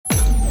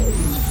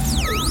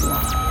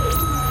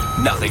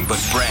Nothing but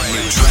brand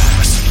new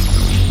tracks.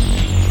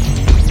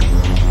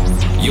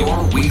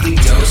 Your weekly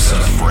dose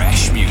of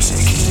fresh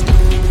music.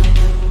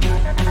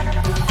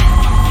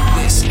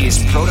 This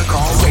is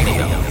Protocol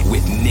Radio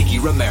with Nicky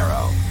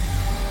Romero.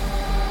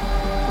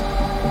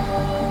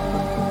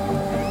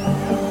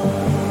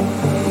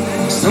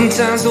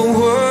 Sometimes the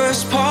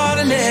worst part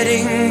of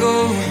letting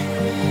go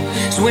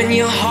is when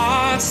your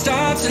heart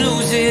starts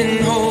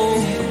losing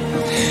hope.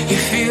 You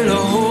feel a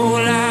whole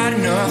lot of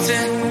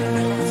nothing,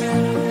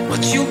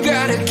 but you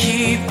gotta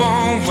keep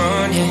on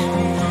running.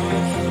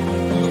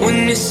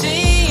 When it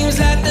seems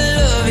like the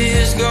love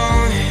is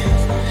gone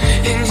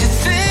and you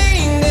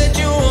think that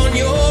you're on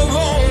your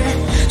own,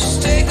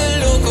 just take a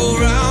look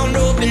around,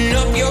 open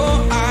up your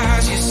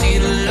eyes. You see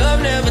the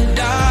love never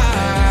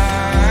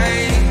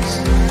dies.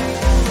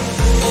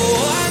 Oh,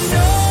 I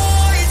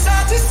know it's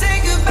hard to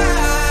say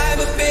goodbye,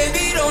 but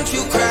baby, don't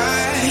you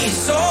cry.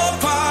 It's all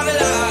part of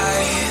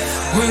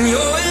life. When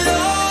you're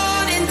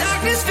alone and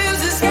darkness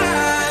fills the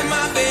sky,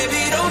 my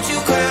baby, don't you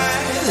cry.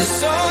 The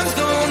sun's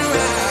gonna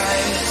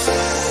rise.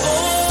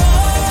 Oh,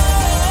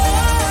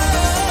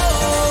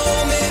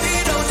 baby,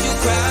 don't you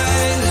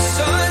cry. The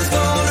sun's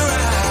gonna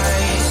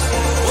rise.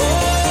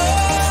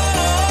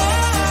 Oh,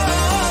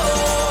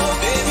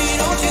 baby,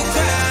 don't you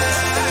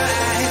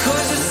cry.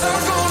 'Cause the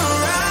sun's gonna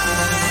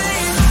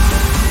rise.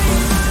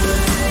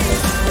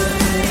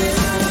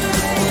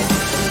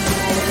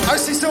 I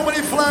see so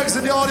many flags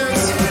in the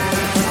audience.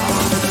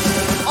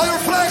 All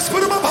your flags,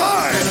 put them up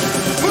high.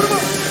 Put them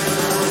up.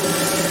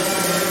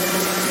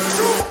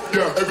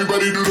 Yeah,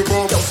 everybody do the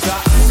bump. Don't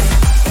stop.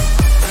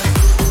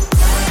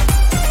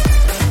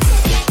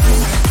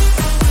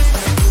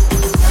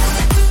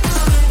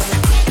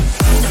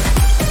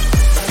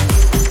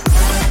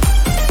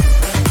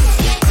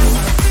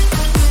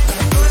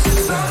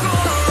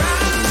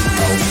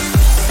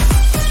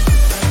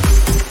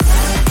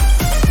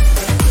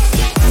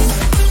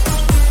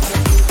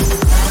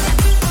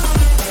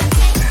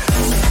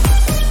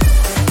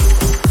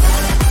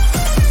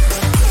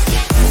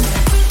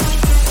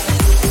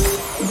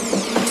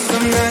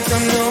 Some nights I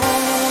know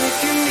it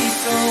can be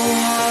so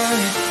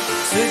hard,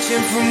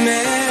 searching for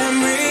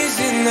memories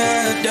in the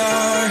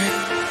dark.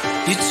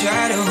 You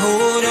try to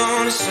hold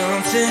on to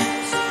something.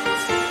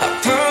 I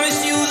promise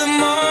you the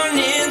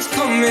morning's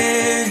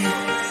coming.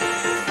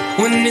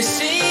 When it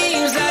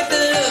seems like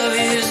the love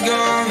is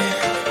gone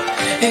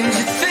and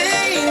you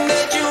think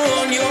that you're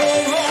on your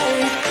own,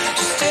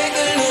 just take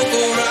a look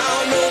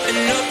around, open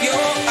up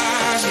your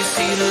eyes. You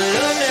see the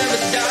love never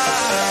dies.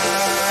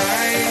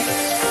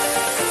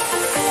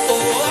 Oh,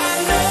 I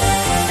know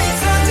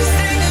it's hard to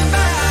say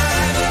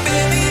goodbye, but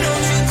baby,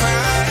 don't you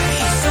cry.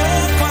 It's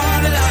all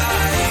part of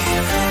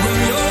life. When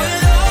you're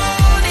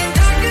alone and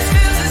darkness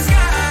fills the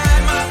sky,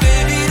 my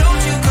baby,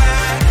 don't you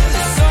cry.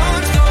 The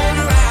sun's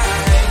gonna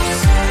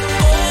rise.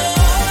 Oh,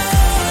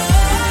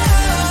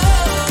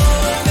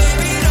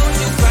 baby, don't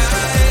you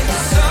cry. The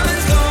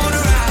sun's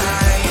gonna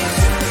rise.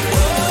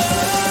 Oh,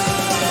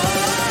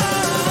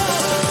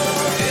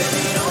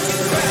 baby, don't you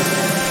cry.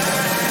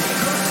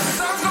 'Cause the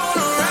sun's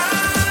gonna rise.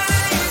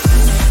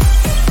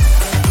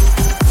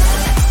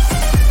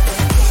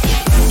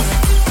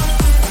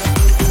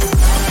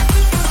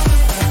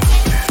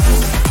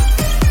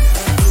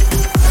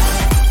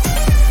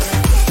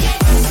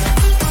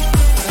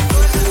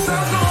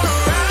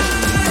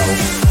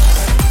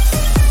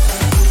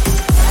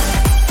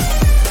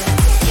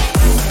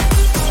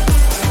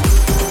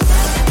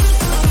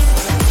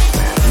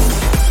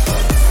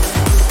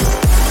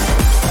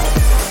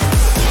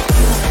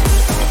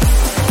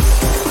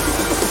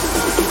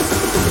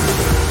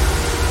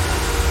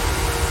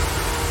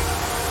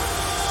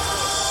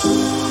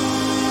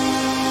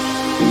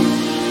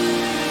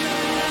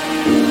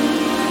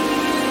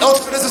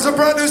 This is a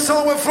brand new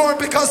song with Florent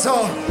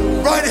Picasso.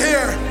 Right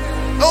here.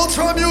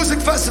 Ultra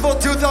Music Festival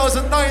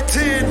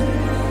 2019.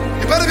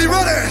 You better be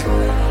ready.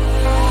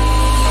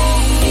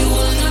 You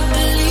will not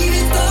believe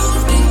it, though.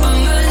 Think my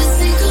mind is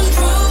in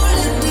control.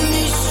 Let me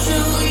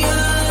show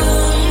you.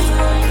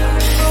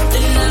 The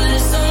night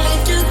has only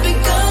just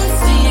begun.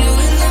 See you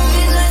in the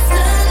midnight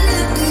sun.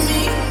 Let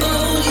me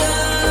hold you.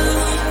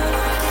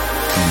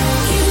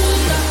 You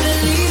will not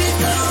believe it,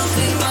 though.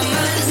 Think my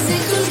mind is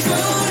in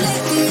control.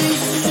 Let me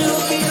show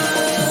you.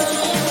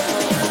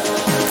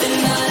 The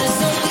night has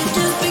only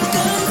just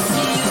begun.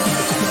 See you in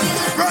the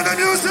midnight. Run the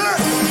music.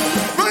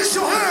 Raise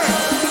your hand.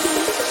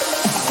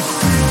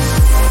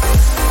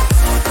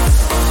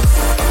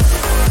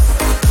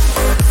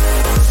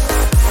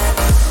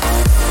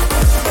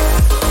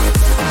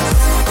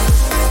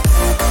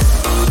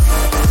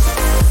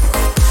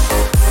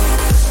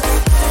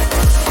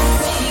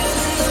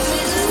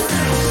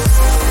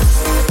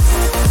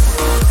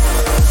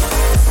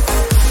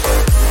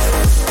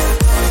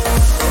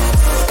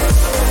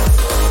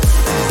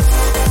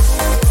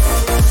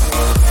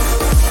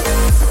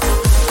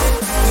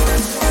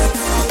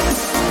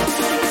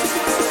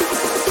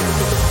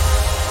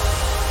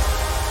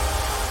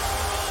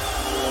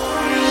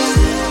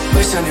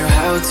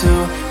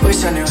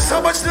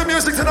 new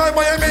music tonight,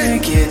 Miami.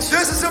 This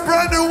is a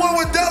brand new one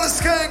with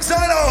Dallas Gang,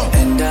 Zino.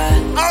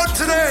 Out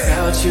today.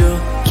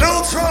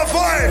 Ultra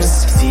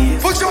Vibes.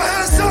 Put your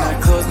hands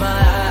up. Close my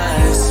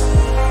eyes.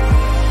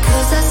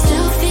 Cause I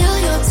still feel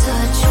your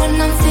touch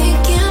when I'm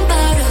thinking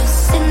about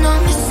us. And I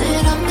miss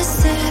it, I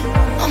miss it.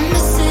 I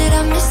miss it,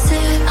 I miss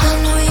it. I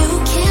know you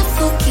can't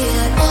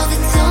forget all the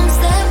times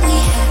that we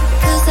had.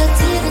 Cause I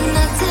didn't.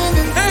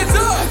 Hands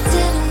up!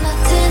 I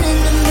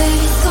didn't, and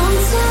maybe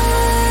sometimes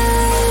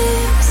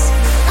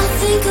I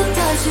think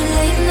about you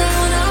late night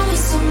when I'm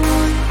with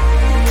someone.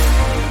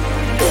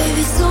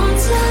 Baby,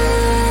 sometimes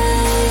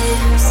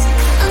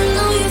I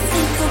know you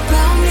think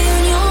about me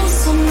when you're with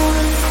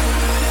someone.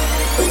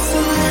 With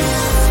someone.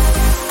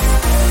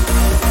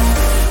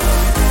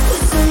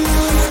 With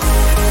someone.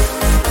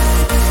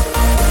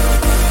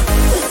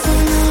 With someone. With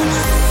someone.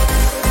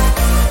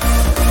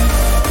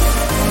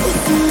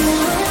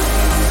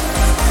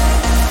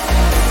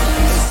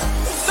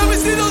 Let me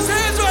see those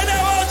hands right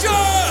now, Ultra!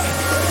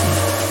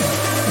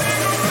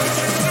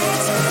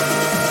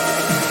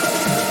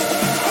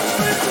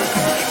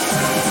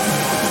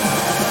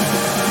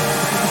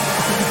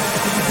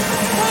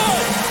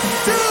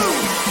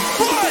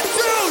 One,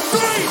 two,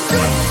 three,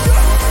 go!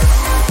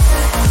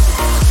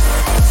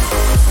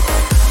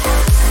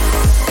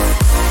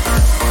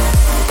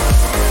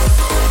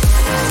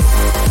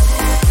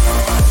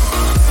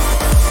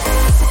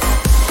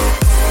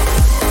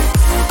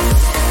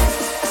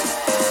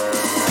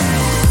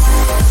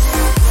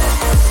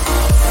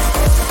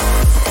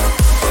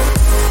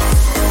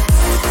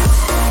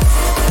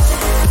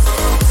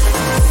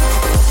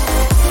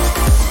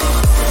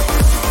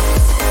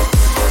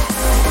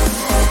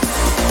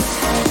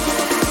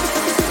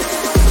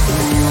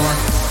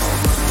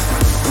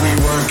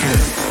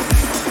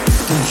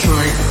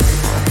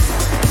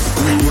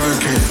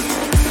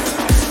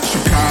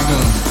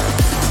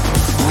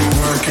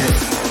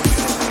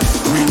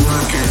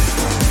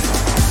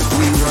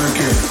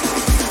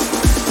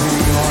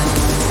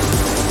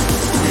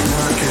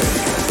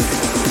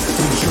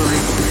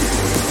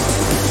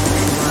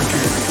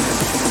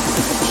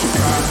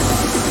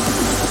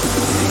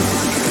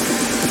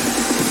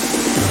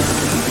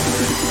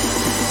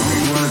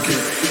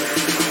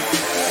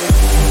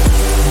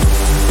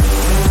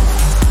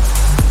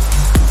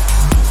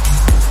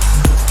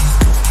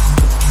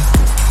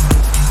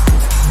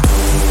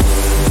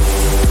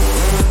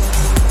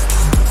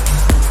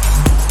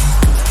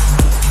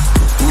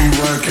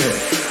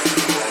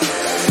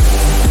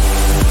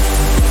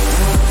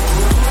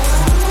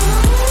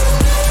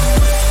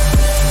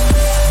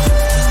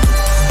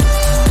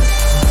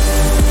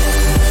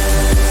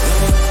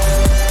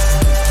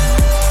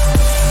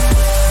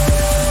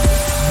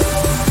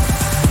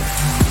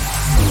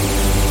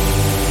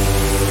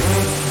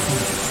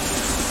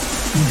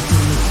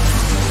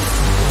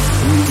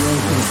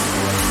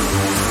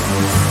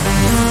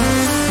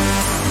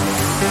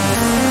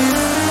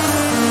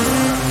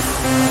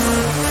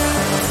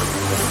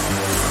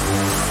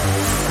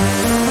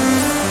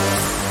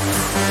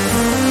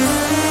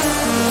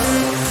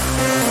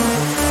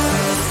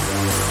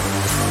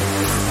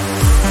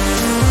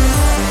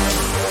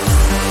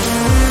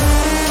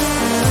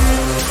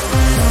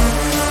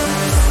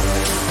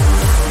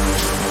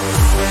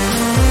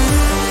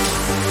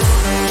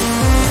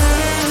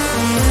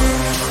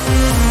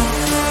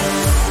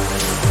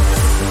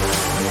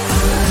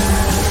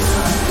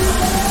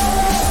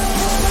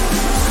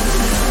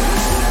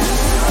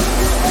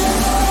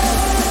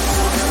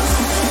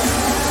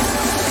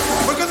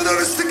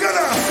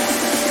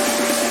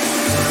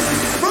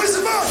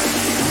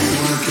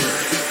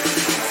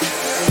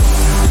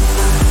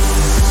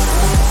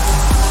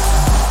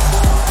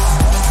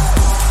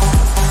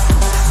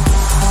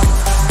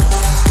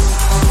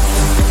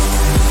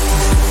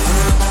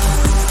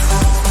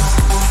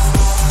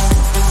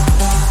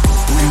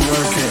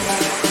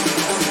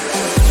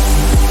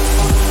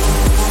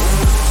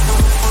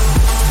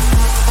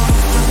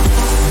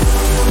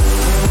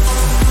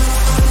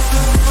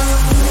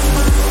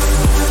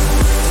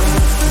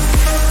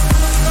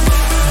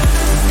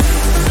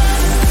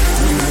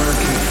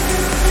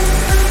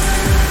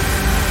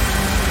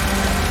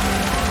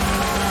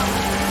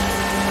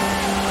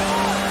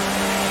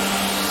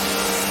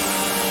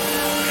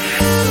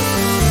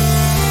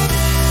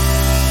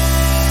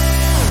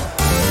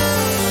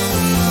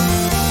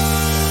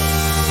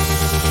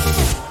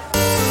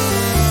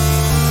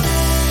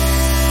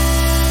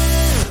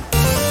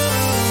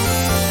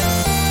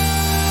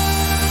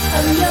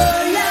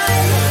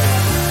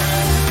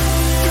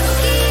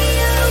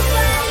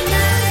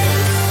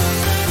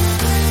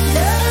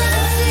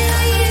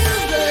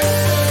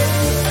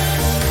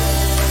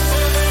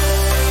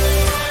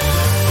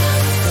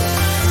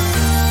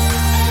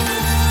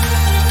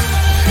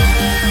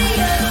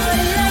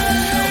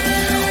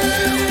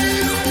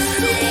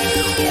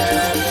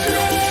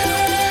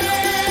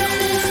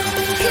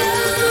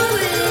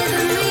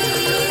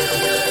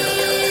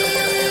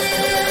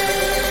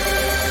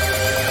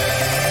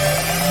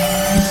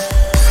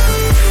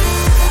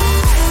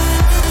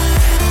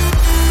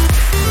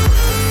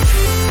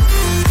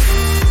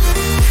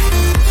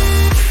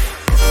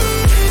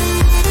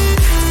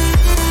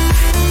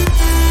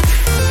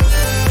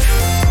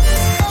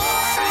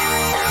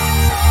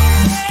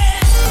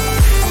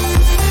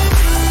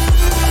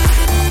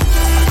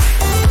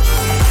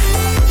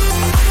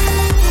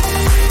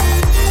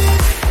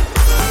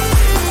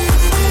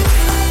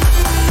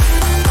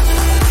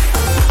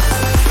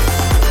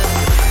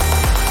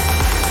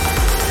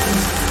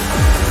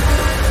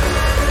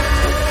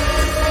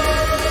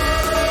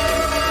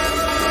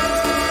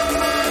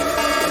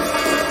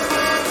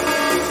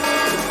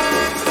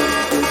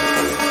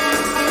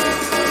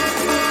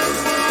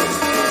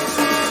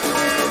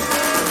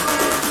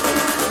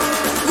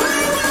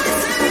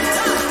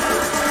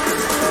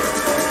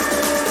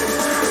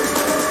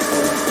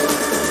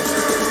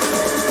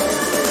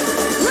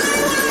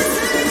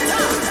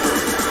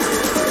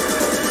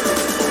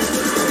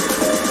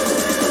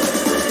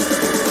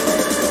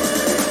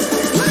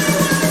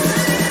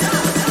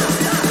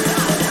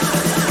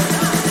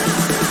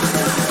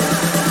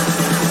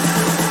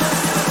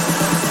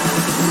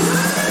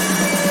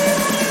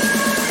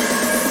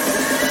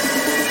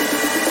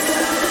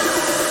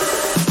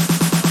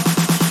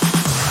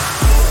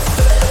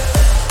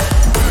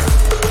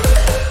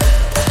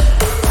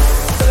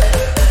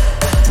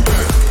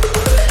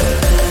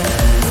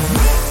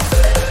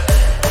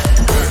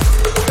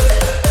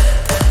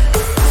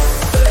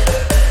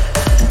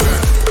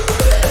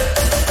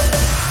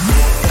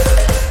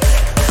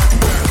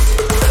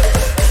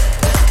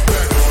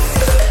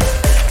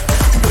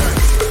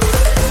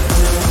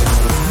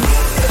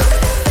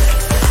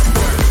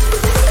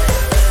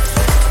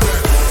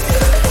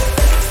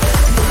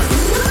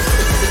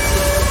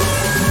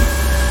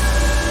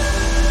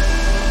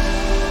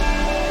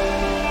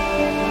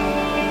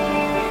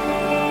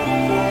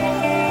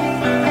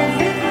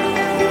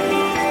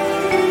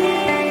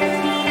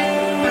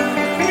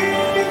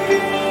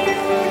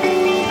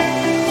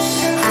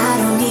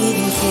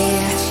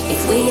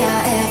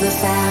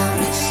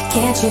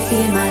 you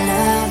feel my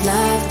love,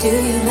 love? Do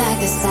you like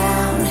the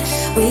sound?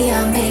 We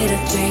are made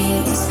of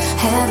dreams,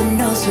 heaven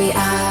knows we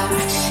are.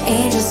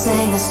 Angels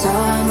sang a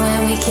song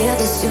when we killed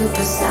the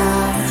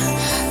superstar.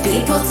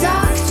 People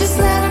talk, just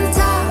let them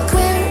talk,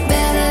 we're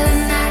better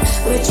than that.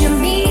 Would you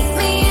meet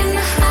me in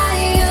the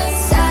Hyatt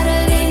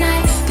Saturday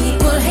night?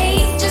 People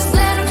hate, just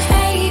let them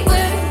hate,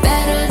 we're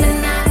better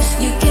than that.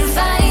 You can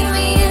find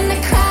me in the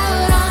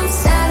crowd on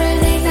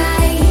Saturday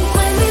night.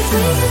 When we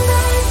breathe the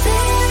night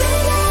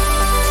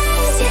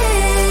paradise,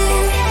 yeah.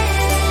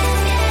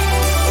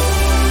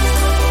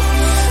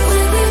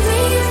 When we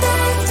breathe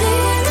that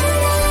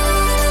paradise,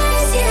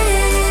 yeah.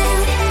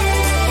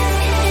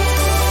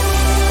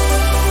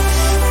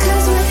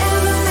 'Cause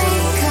whatever may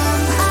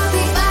come, I'll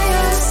be by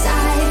your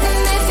side.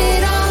 And if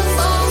it all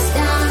falls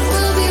down,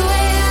 we'll be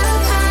way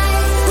up high.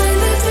 When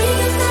we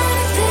breathe that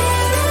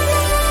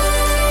paradise,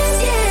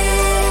 yeah.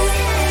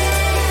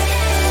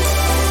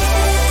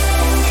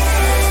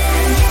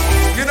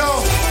 You know,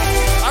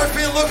 I've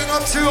been looking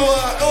up to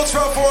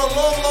Ultra for a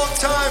long, long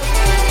time.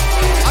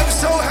 I'm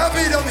so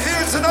happy that I'm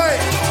here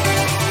tonight.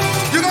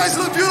 You guys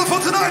look beautiful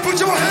tonight. Put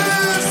your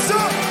hands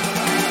up.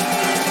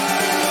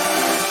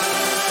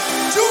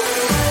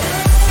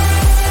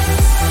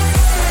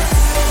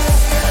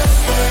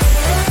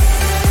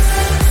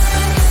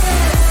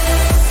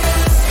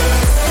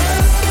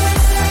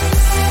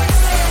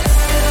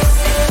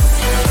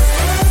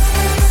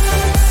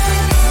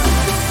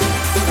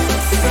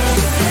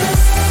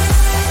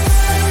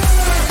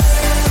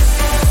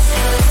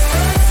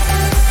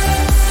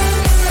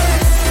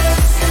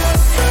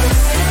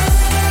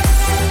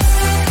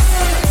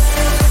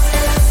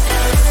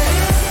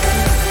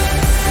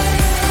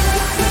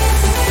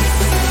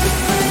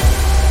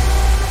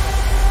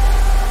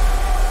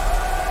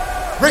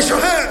 Raise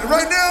your hand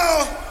right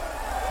now.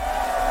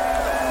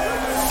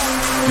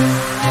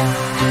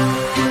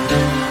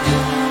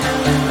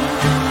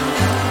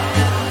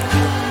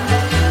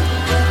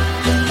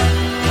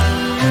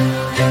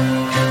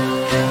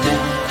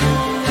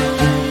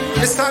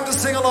 It's time to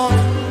sing along.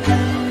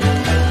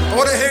 I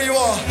want to hear you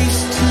all.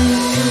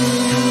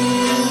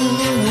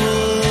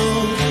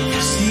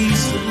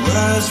 Sees the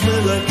rise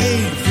when I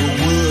gave the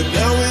word.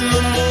 Now in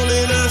the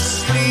morning I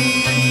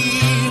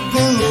sleep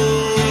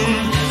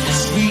alone.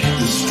 Sweep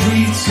the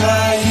streets I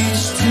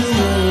used to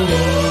own.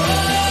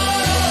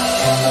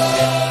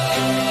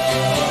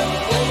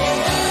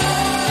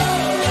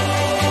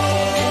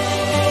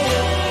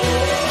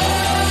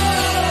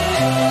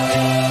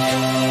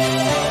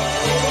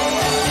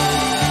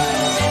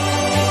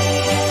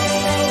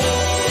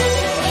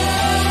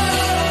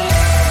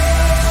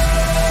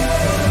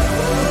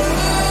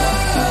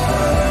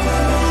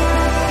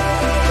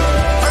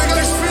 Are you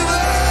guys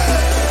feeling it?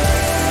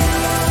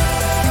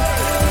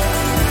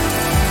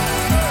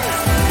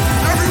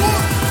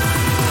 Everyone,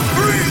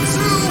 3,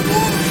 2,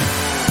 1.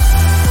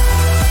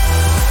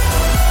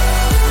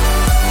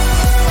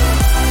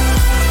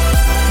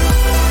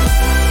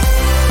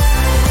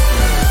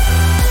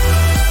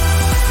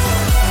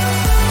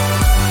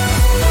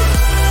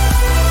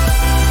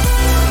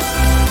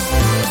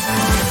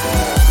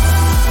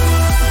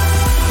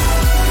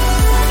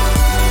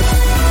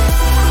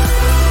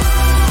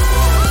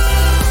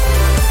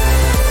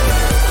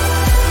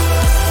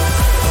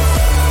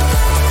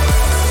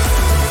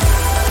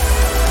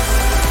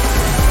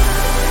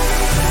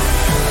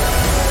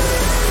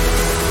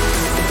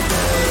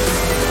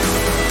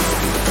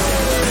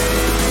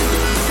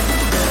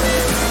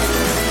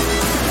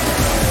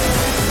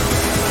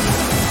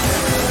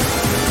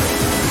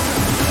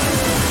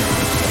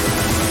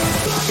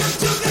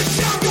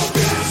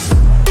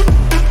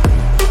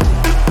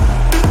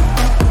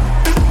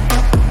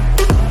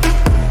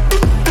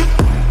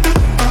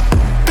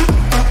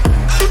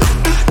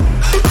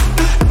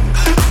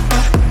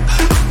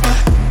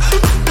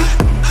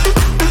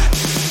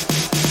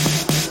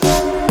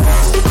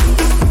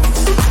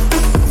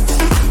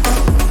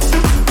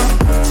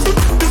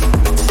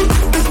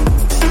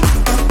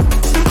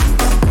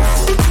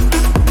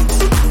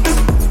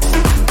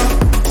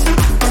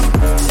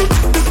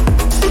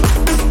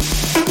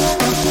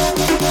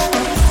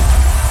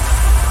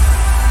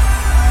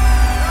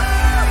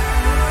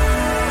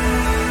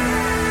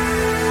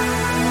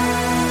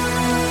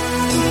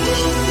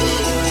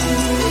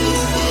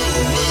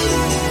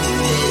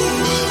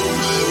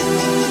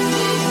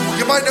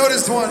 You might know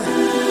this one.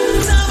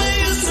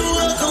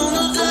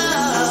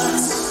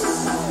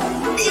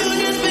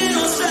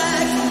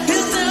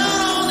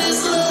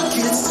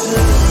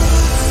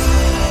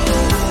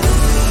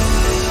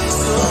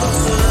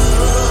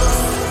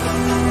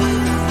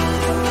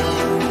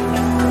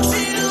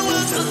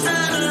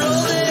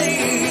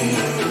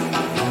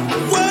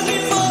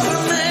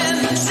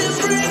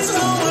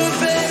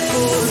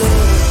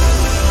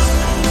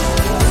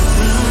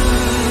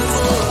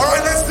 All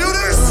right, let's do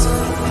this.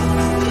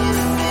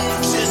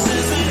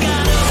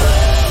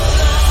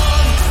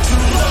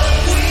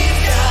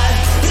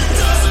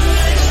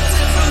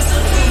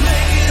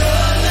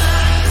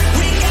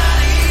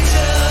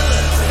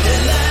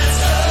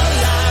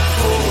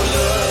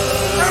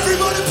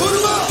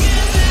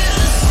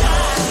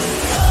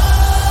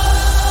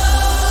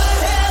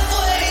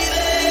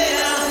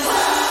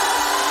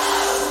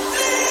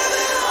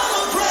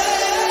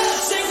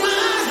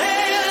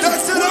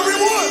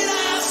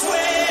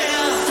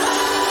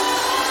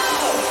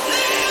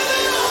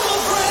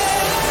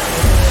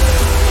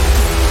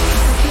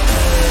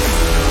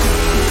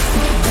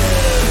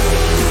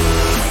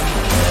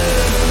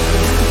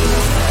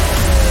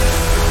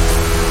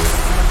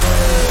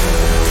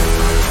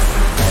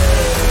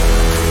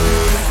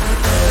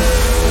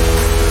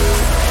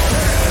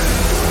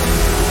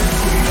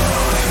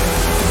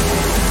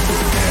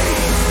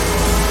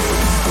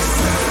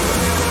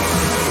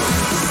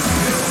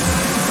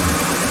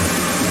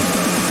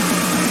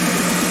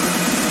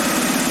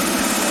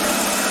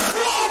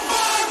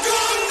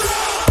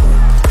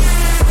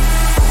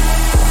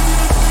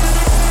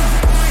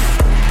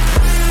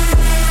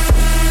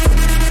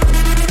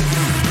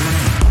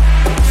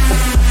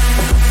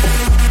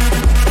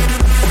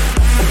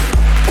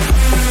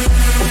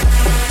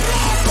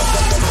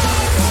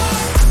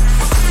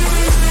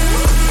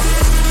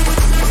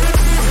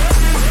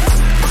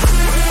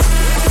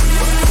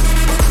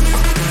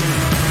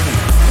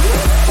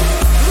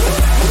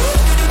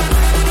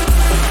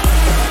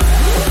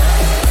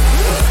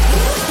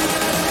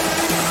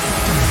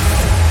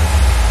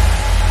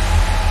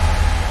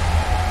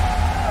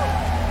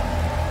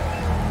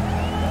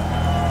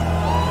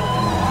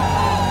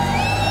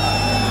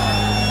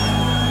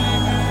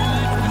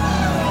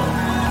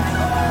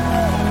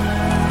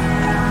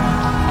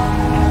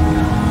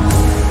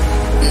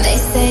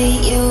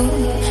 you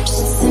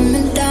should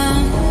simmer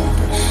down.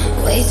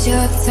 Wait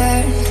your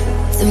turn,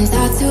 don't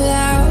talk too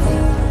loud.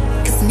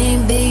 Cause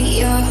maybe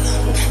you're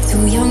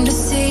too young to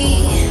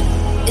see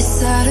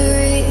it's out of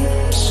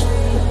reach.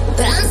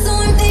 But I'm so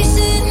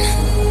impatient,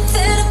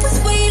 fed up with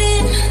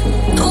waiting.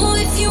 Oh,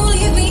 if you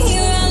leave me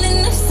here, I'll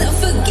end up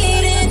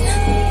suffocating.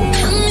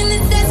 I'm in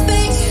this dead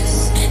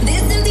space,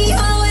 this empty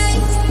hallway.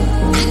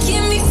 I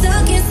can't be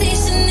stuck in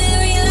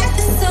stationary like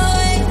this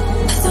toy.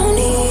 I don't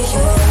need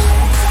you.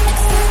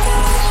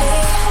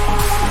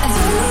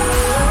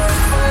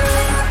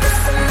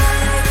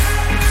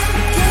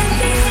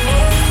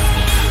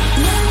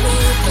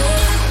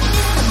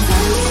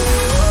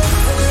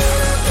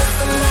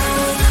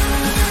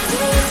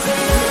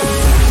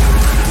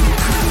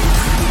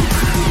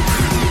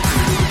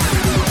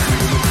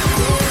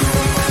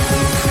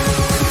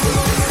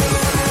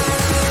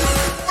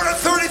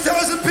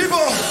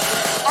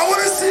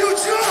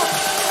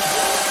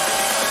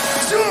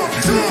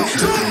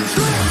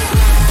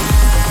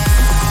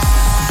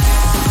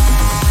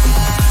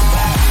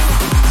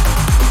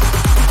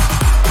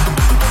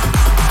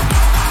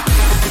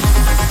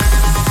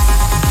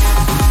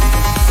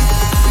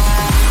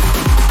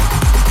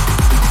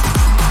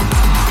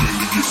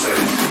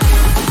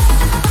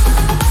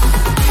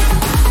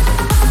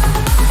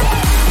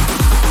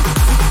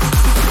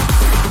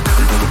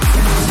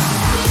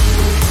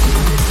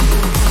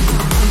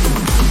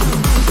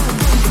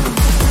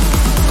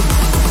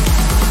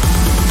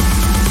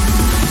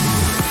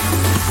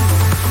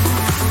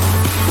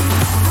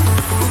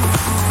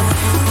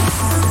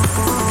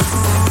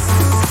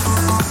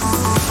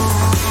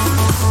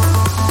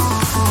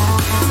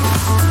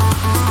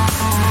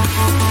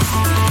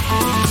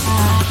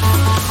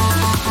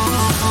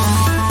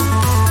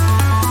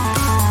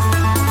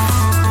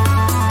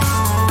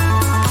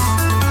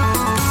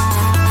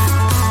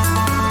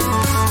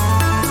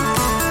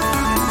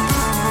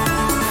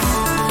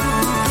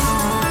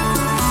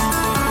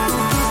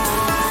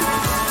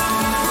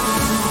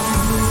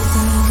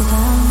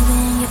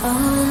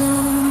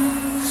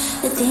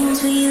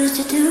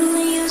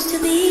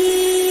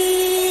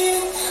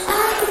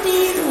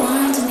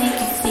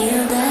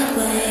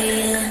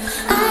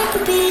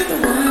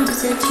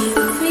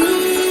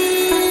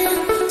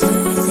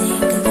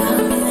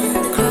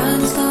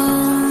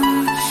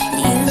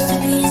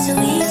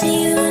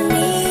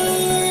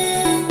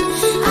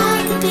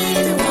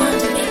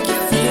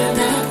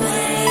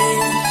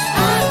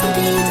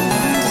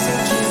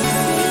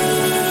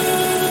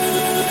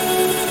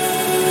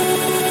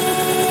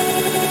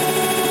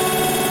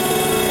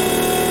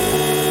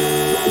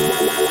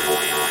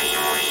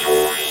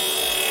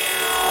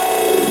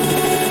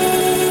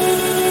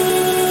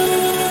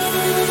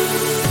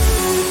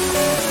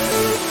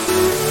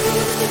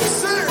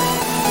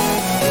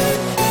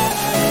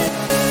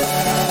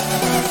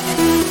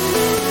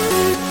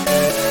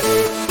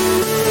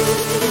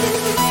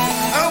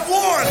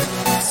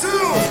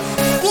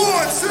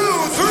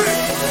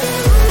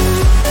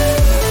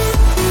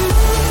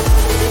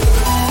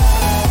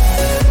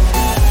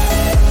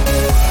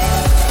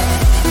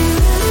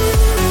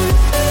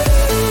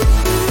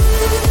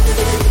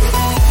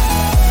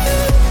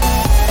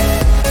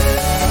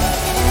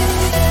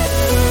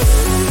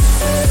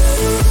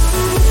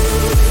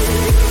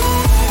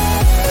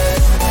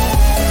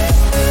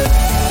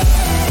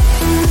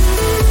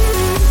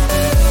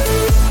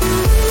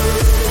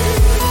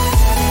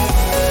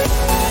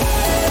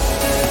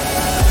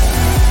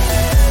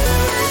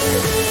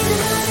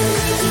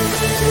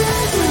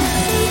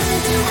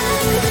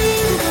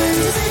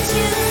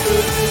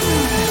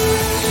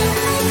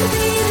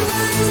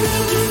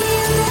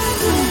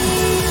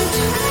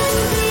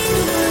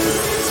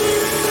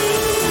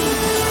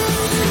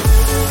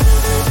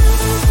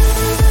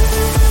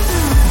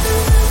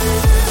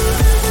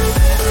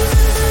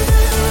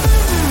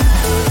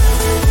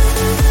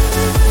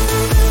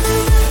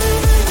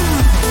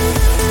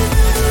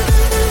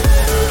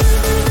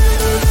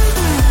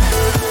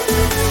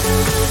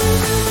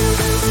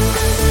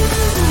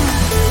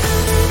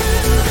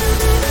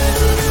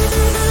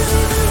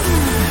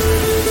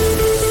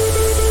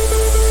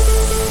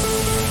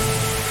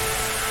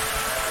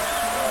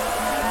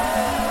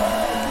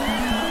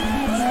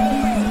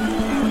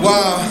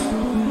 Wow.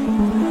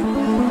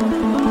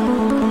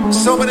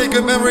 So many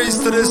good memories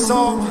to this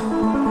song.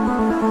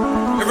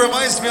 It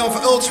reminds me of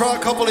Ultra a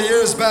couple of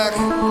years back.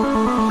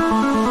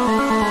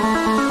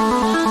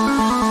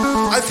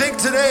 I think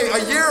today, a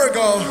year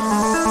ago,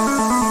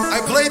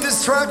 I played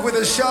this track with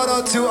a shout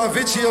out to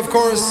Avicii, of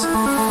course.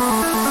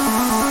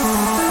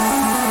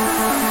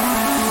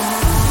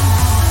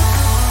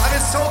 And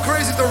it's so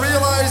crazy to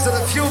realize that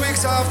a few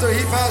weeks after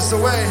he passed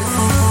away,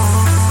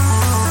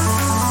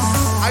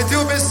 I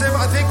do miss him.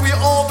 I think we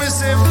all miss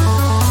him.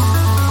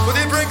 But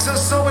he brings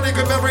us so many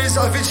good memories.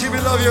 Avicii, we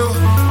love you.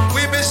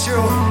 We miss you.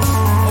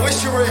 I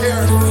wish you were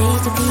here.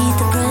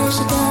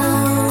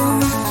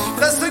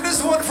 Let's sing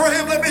this one for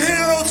him. Let me hear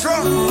you, Ultra.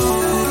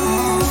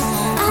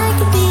 I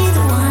could be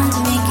the one to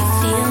make you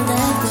feel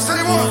that way.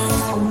 Say what?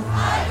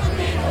 I could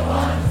be the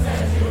one to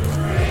set you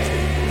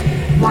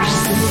free.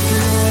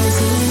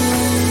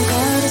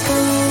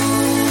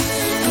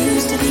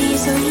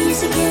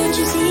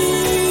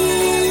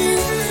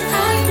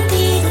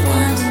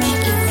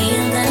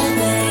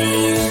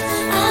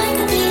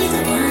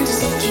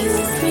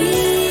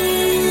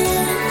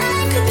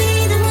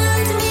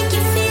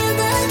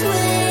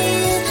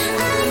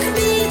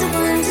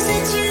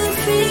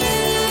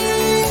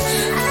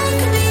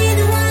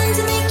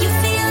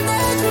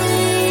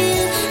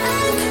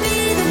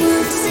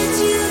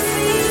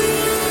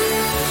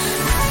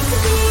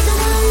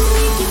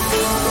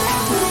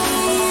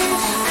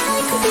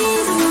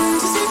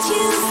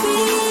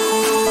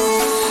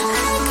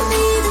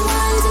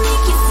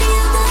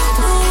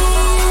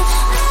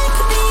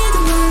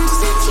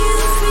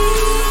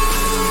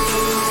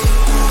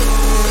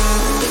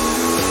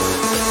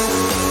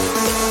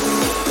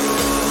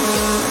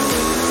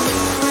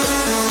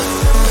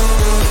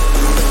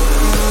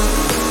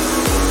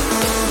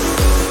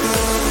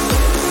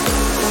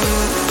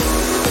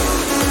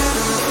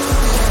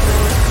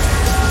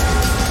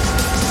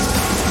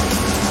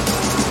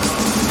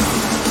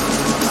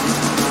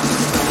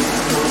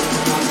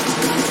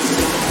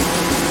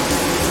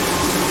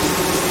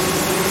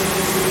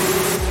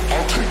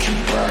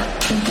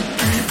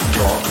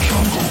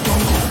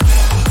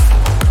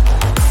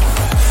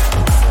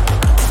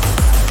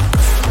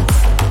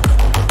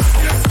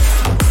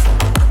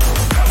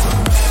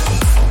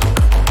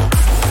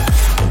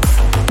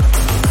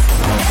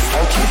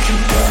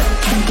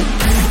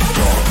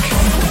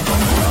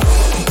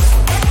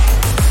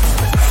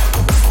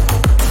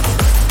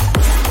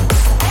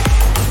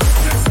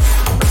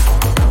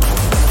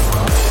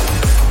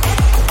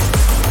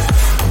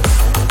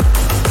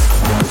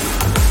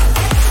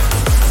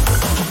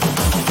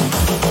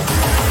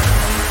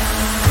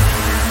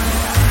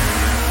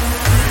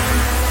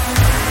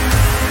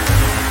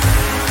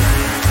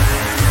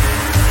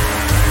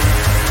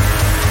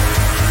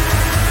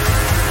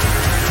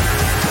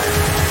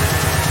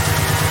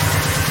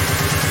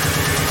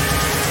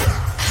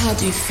 How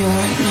do you feel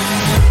right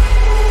now?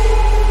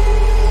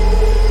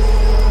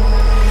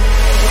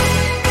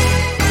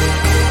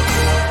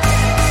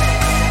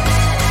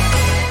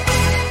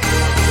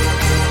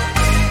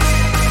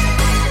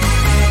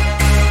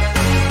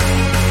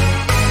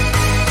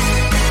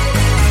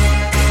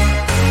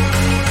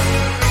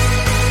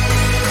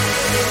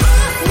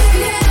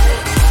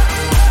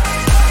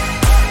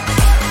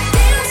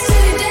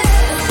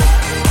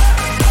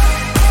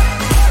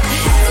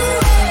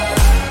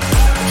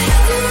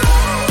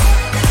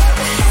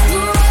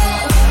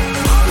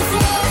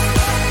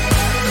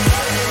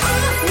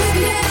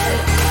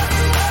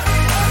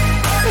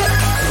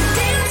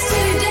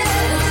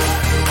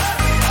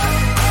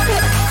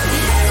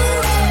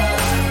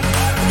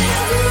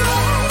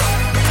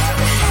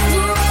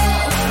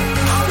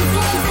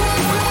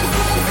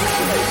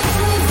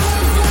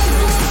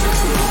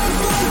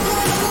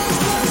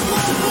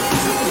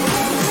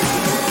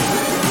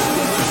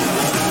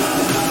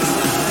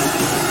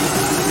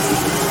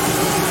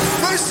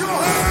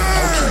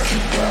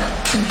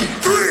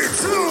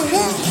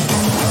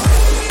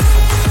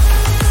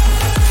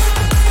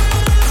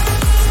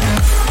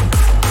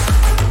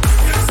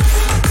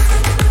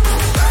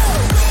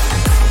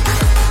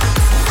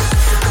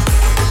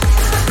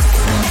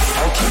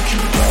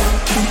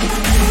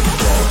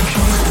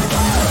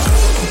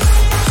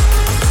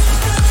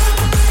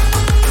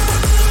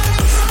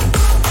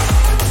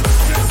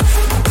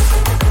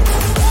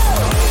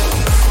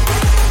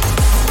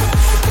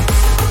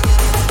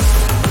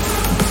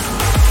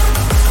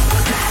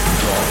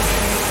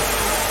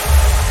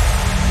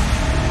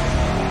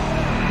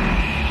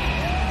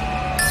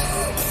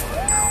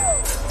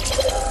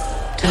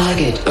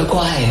 Target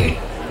acquired.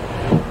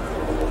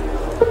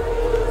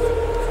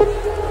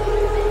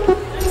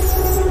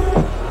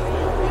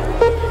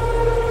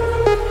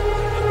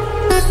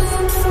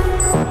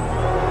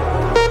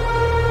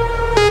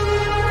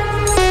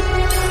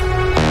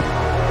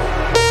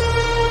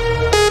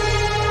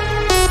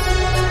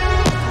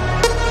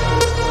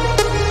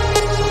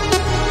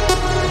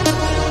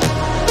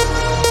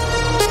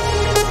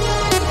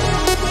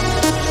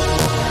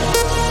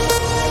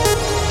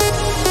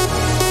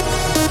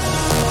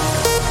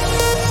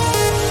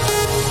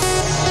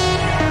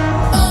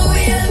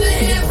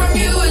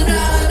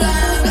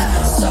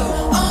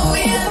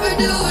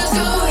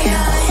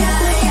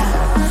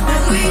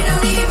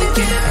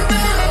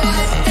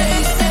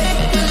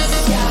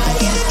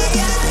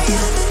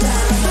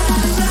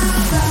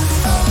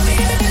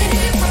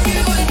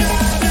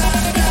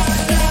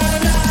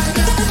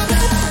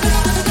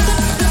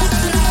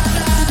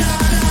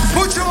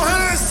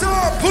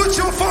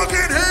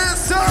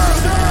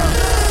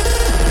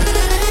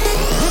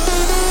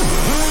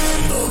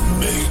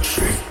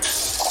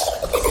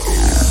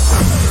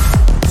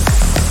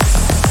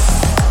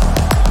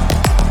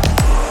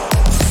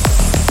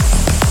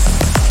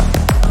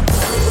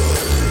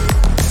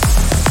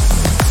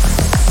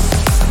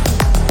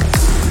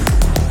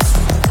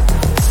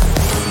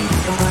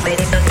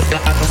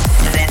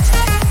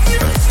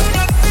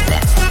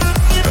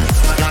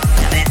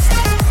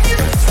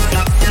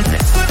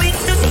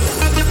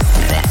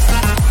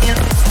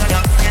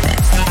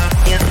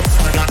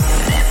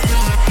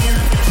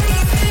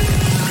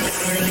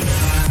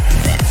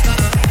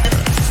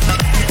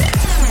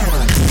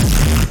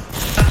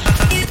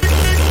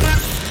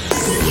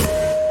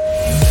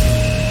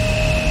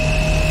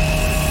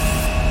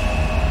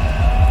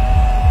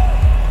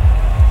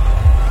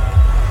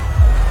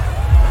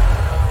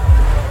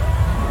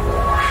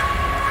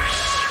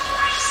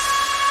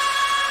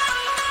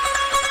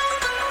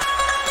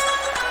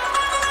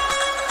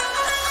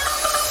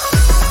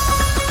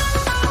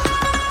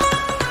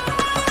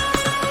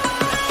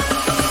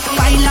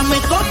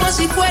 como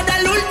si fuera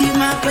la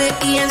última vez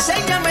y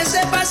enséñame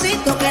ese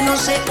pasito que no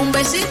sé, un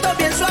besito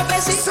bien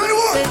suavecito.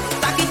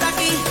 Taqui,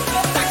 taqui,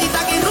 taqui,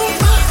 taqui,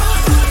 rumba.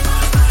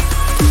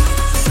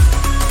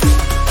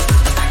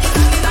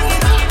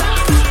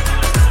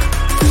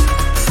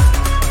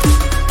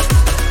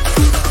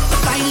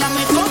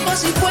 Báilame como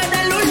si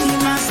fuera la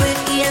última vez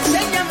y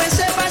enséñame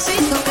ese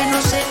pasito que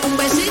no sé, un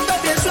besito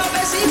bien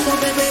suavecito,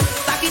 bebé.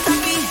 Taqui,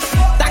 taqui,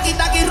 taqui,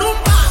 taqui,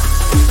 rumba.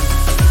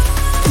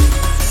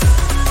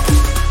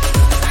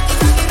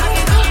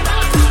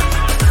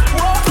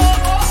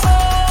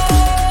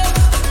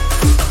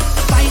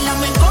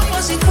 Báilame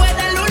como si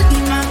fuera la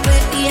última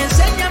vez y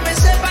enséñame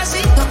ese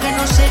pasito que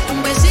no sé,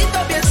 un besito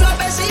bien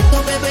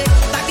suavecito, bebé.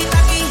 Taqui,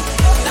 taqui,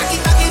 taqui,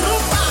 taqui,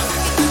 rumba.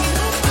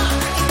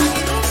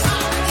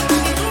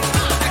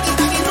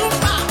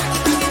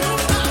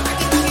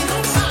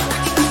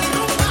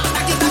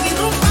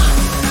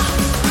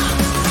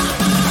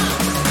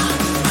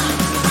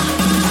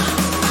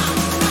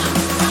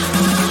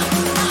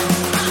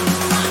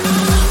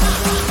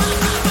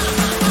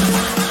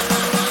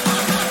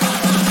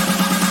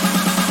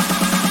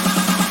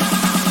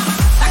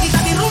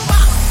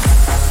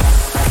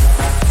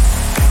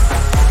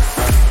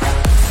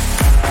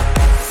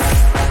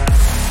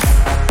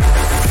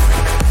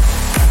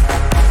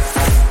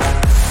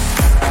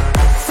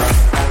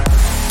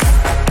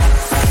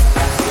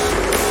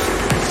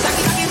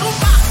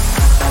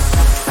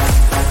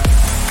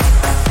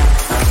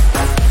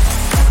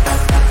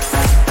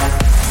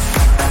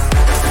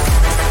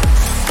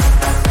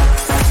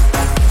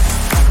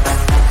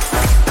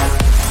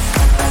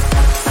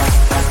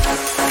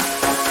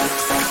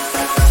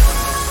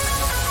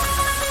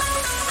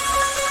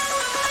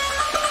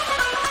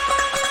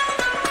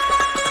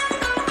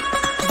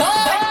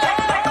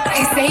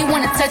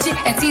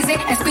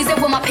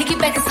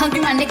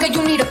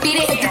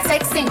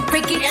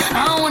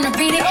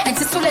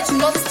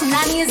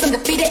 Is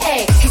undefeated,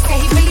 ayy. He said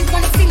he really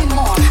wanna see me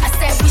more. I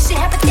said we should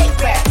have a date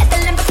where at the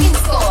Lamborghini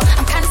store.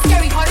 I'm kinda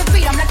scary, hard to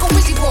read, I'm like a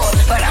Ouija board,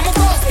 but I'm a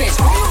boss bitch.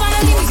 Who you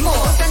wanna leave me for?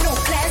 I know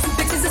class,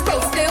 bitches is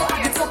broke still. I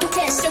been talking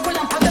cash shit while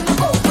I'm popping my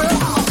gold, bro.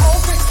 I'm a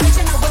old rich bitch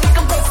and I look like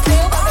I'm broke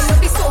still. The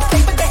love be so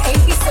fake, but the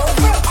hate be so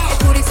real. El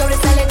booty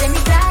sobresale de mi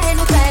traje,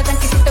 no trae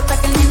blanquecito pa'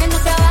 que el nene no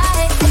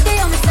trabaje. Es que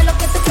yo me sé lo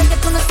que tú crees que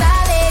tú no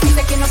sabes.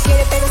 Dice que no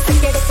quiere, pero se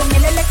quiere con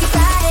él el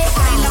equipaje.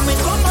 Báilame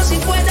como si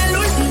fuera la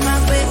última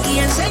vez y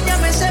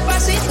enséñame ese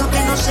pasito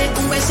que no sé,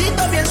 un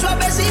besito bien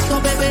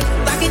suavecito, bebé.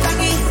 Taqui,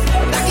 taqui,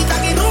 taqui,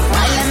 taqui, rumba.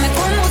 Báilame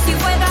como si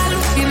fuera la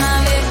última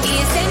vez y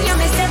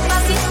enséñame ese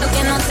pasito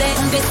que no sé,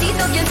 un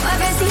besito bien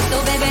suavecito,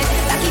 bebé.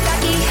 Taqui,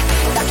 taqui,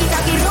 taqui,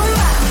 taqui,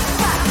 rumba.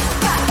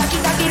 Taqui,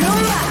 taqui,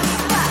 rumba.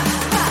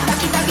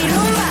 Taqui, taqui,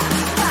 rumba.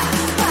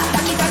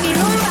 Taqui, taqui,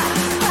 rumba.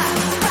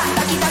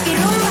 Taqui, taqui,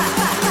 rumba.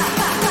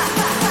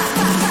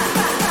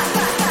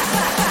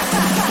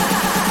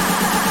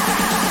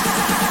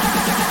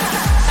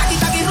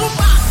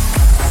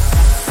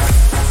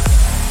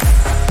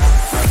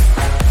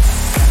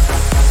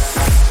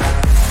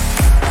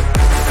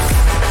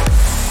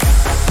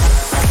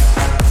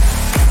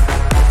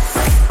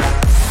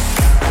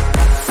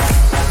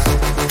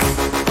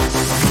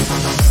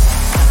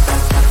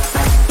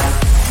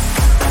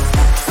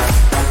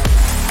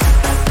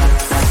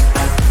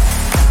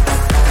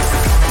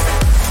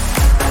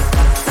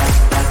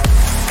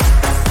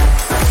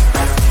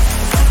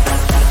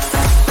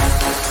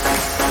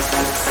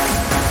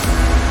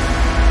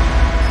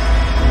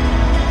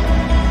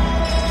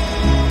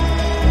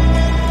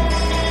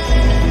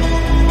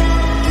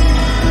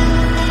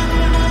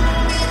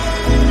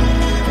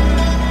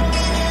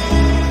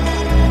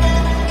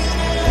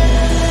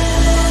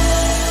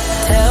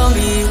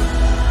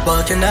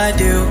 What can I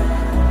do?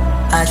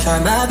 I try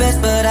my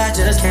best, but I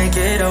just can't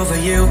get over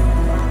you.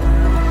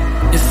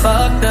 You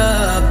fucked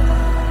up,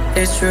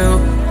 it's true.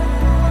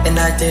 And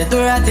I did the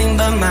right thing,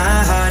 but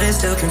my heart is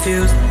still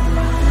confused.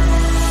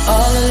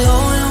 All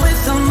alone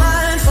with a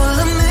mind full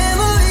of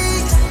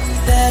memories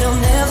that I'll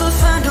never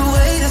find a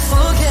way to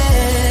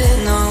forget.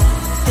 No,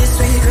 this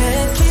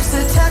regret keeps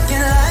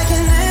attacking like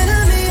an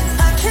enemy.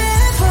 I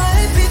can't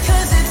fight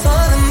because it's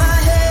all in my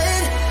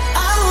head.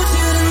 I want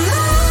you to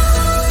know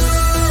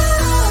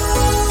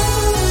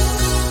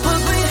what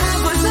we had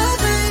was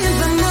nothing,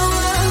 but no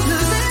one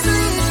loses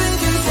sleep and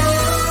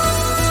control.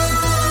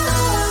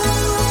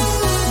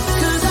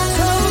 'Cause I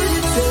told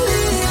you to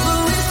leave,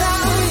 but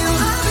without you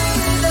I'll be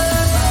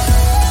there.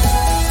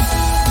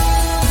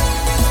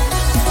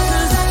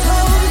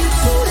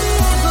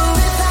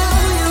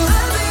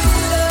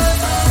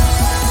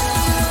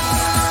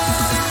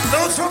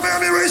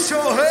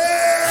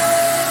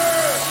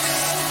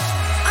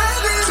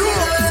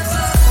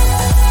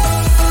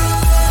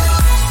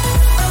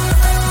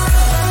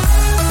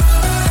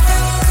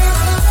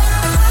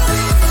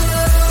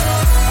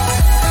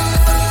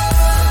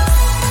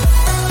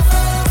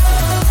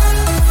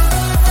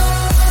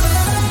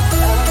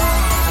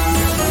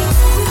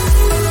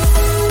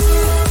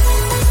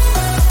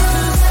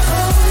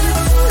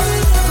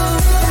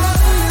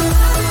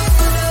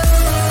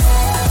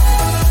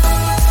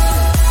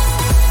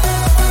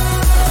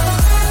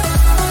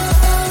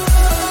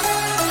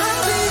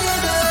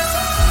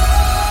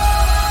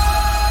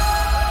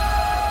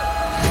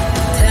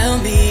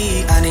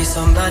 somebody,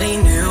 somebody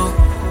new.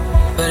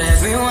 But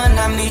everyone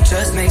I meet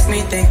just makes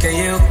me think of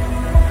you.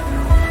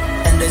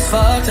 And it's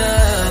fucked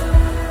up,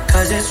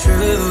 cause it's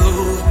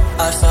true.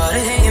 I started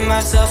hating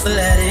myself for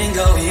letting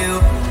go of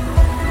you.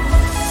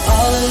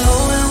 All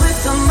alone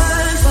with a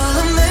mind full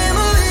of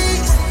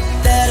memories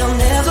that I'll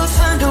never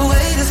find a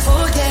way to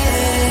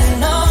forget.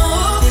 No,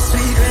 this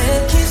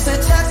regret keeps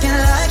attacking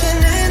like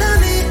an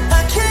enemy.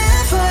 I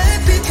can't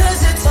fight because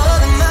it's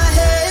all in my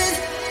head.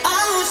 I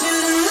want you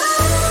to know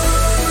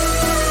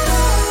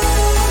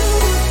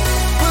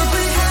what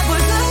we had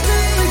was our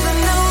dreams, and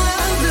now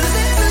I'm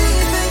losing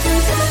sleep and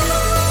control.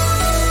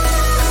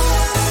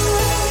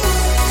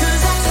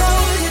 Cause I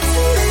told you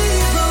to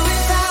leave, but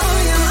without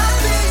you I'd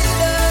be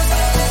lost.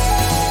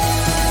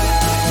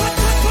 Put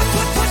your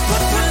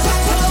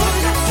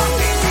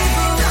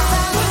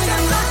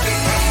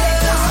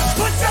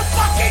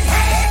fucking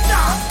hands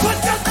up. Put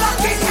your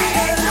fucking hands up. Put your fucking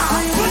hands up.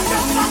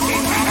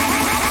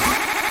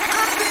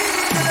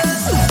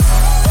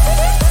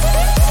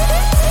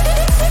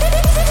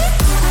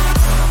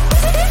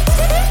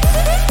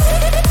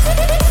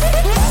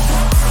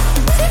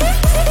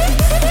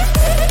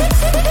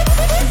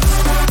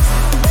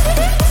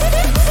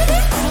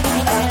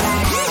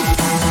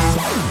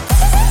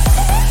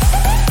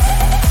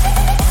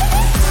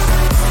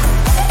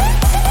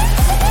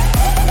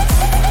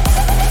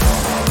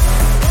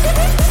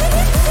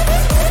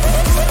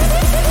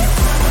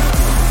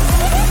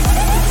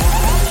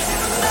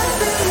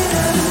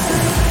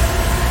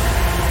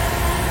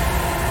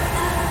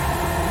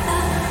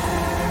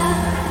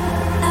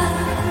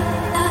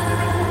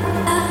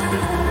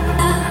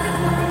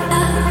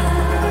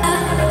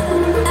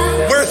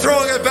 We're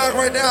throwing it back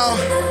right now.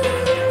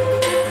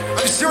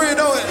 I'm sure you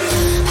know it.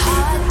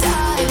 Hard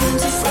dive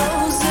into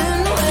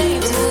frozen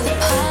waves till the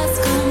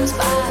past comes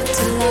back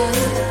to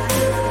life.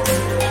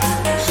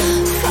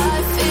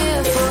 Fight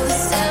fear for the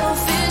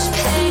selfish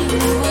pain,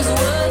 it was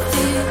worth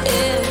it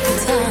every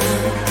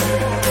time.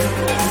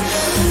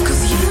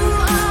 Cause you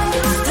are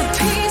the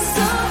piece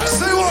of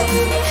Say what?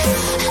 me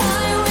I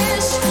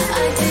wish I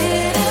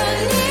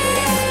didn't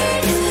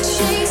need.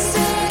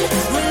 Chasing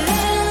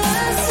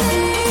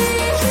relentlessly,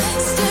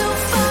 still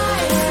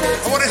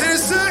fighting. I want to hear you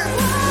sing.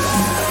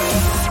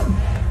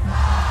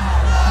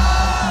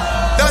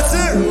 That's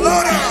it.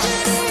 Louder.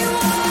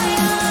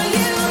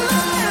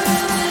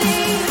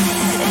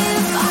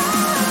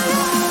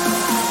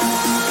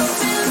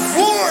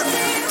 One,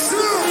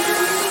 two,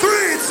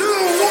 three,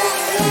 two, one.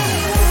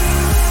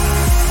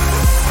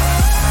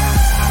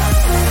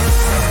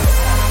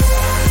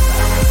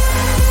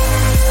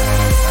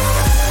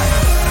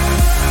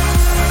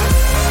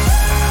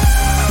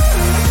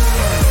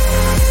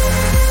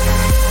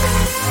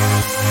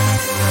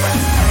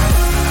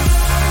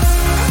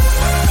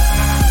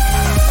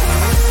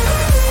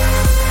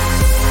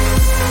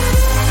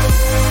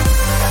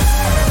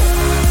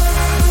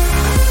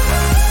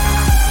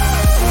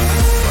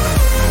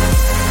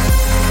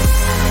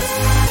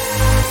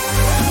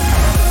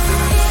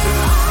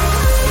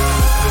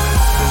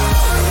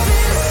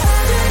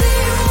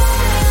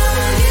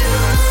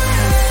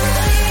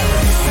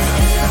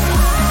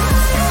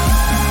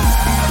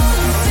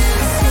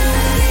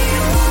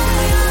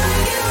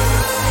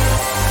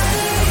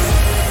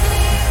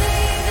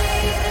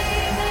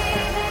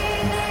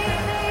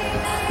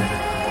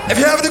 If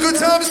you're having a good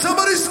time,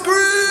 somebody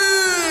scream!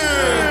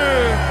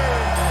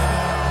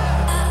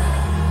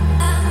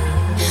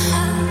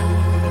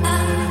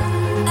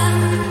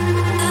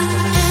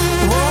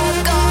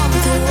 Walk on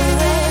through a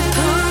red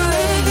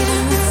parade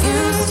and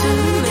refuse to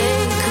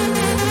make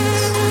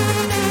amends.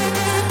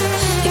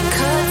 It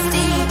cuts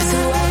deep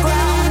through our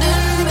ground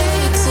and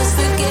makes us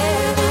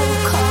forget all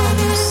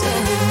common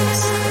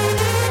sense.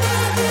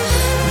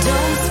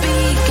 Don't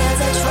speak as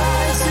I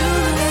try to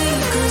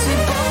leave, 'cause we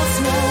both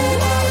know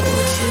what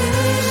we'll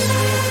choose.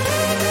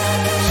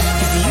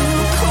 If you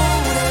pull,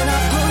 then I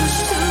push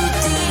too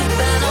deep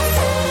and I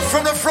fall.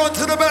 From the front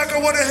to the back, I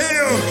want to hear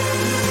you.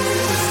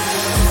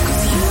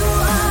 Cause you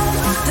are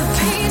the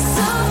piece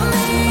of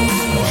me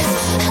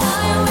I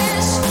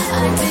wish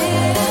I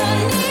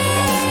didn't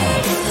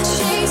need.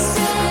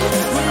 Chasing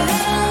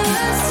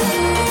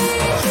relentlessly.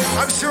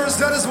 I'm sure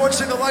Zed is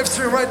watching the live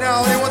stream right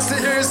now and he wants to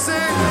hear you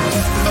sing.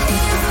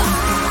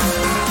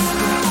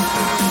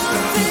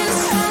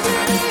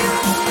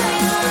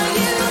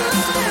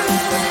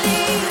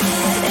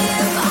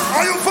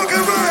 Are you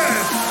fucking ready?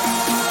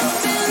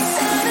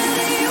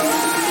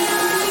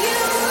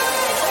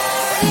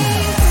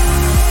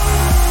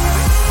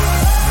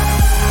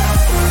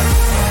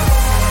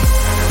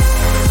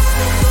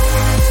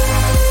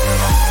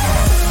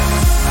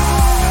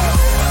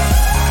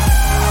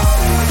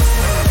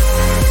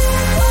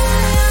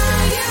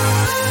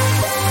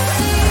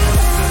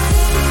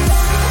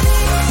 You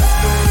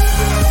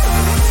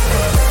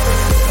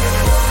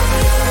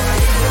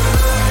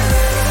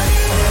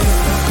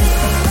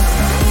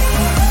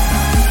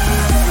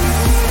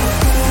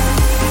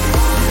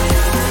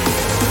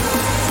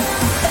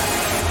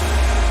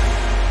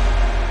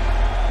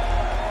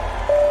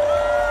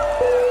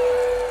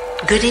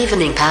Good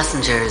evening,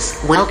 passengers.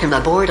 Welcome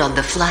aboard on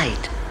the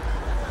flight.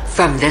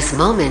 From this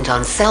moment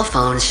on, cell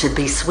phones should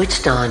be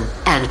switched on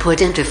and put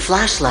into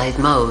flashlight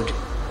mode.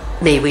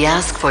 May we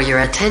ask for your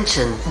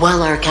attention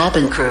while our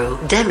cabin crew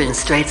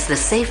demonstrates the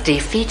safety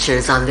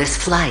features on this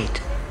flight.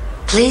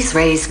 Please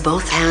raise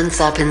both hands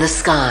up in the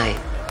sky.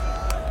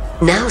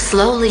 Now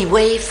slowly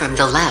wave from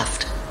the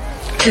left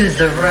to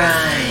the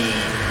right.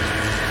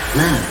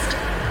 Left.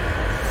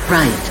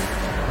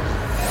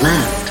 Right.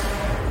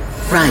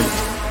 Left.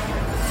 Right.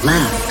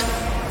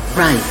 Left.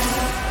 Right.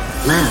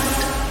 Left.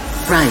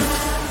 Right. Left. Right.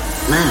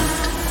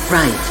 Left.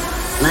 Right.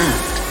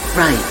 Left.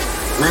 Right.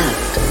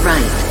 Left. Right. Left.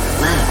 Right.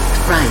 Left.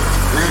 Right.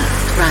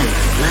 Left. Right.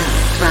 Left.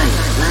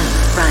 Right. Left.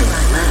 Right.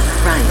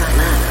 Left. Right.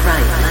 Left.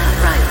 Right.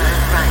 Left. Right.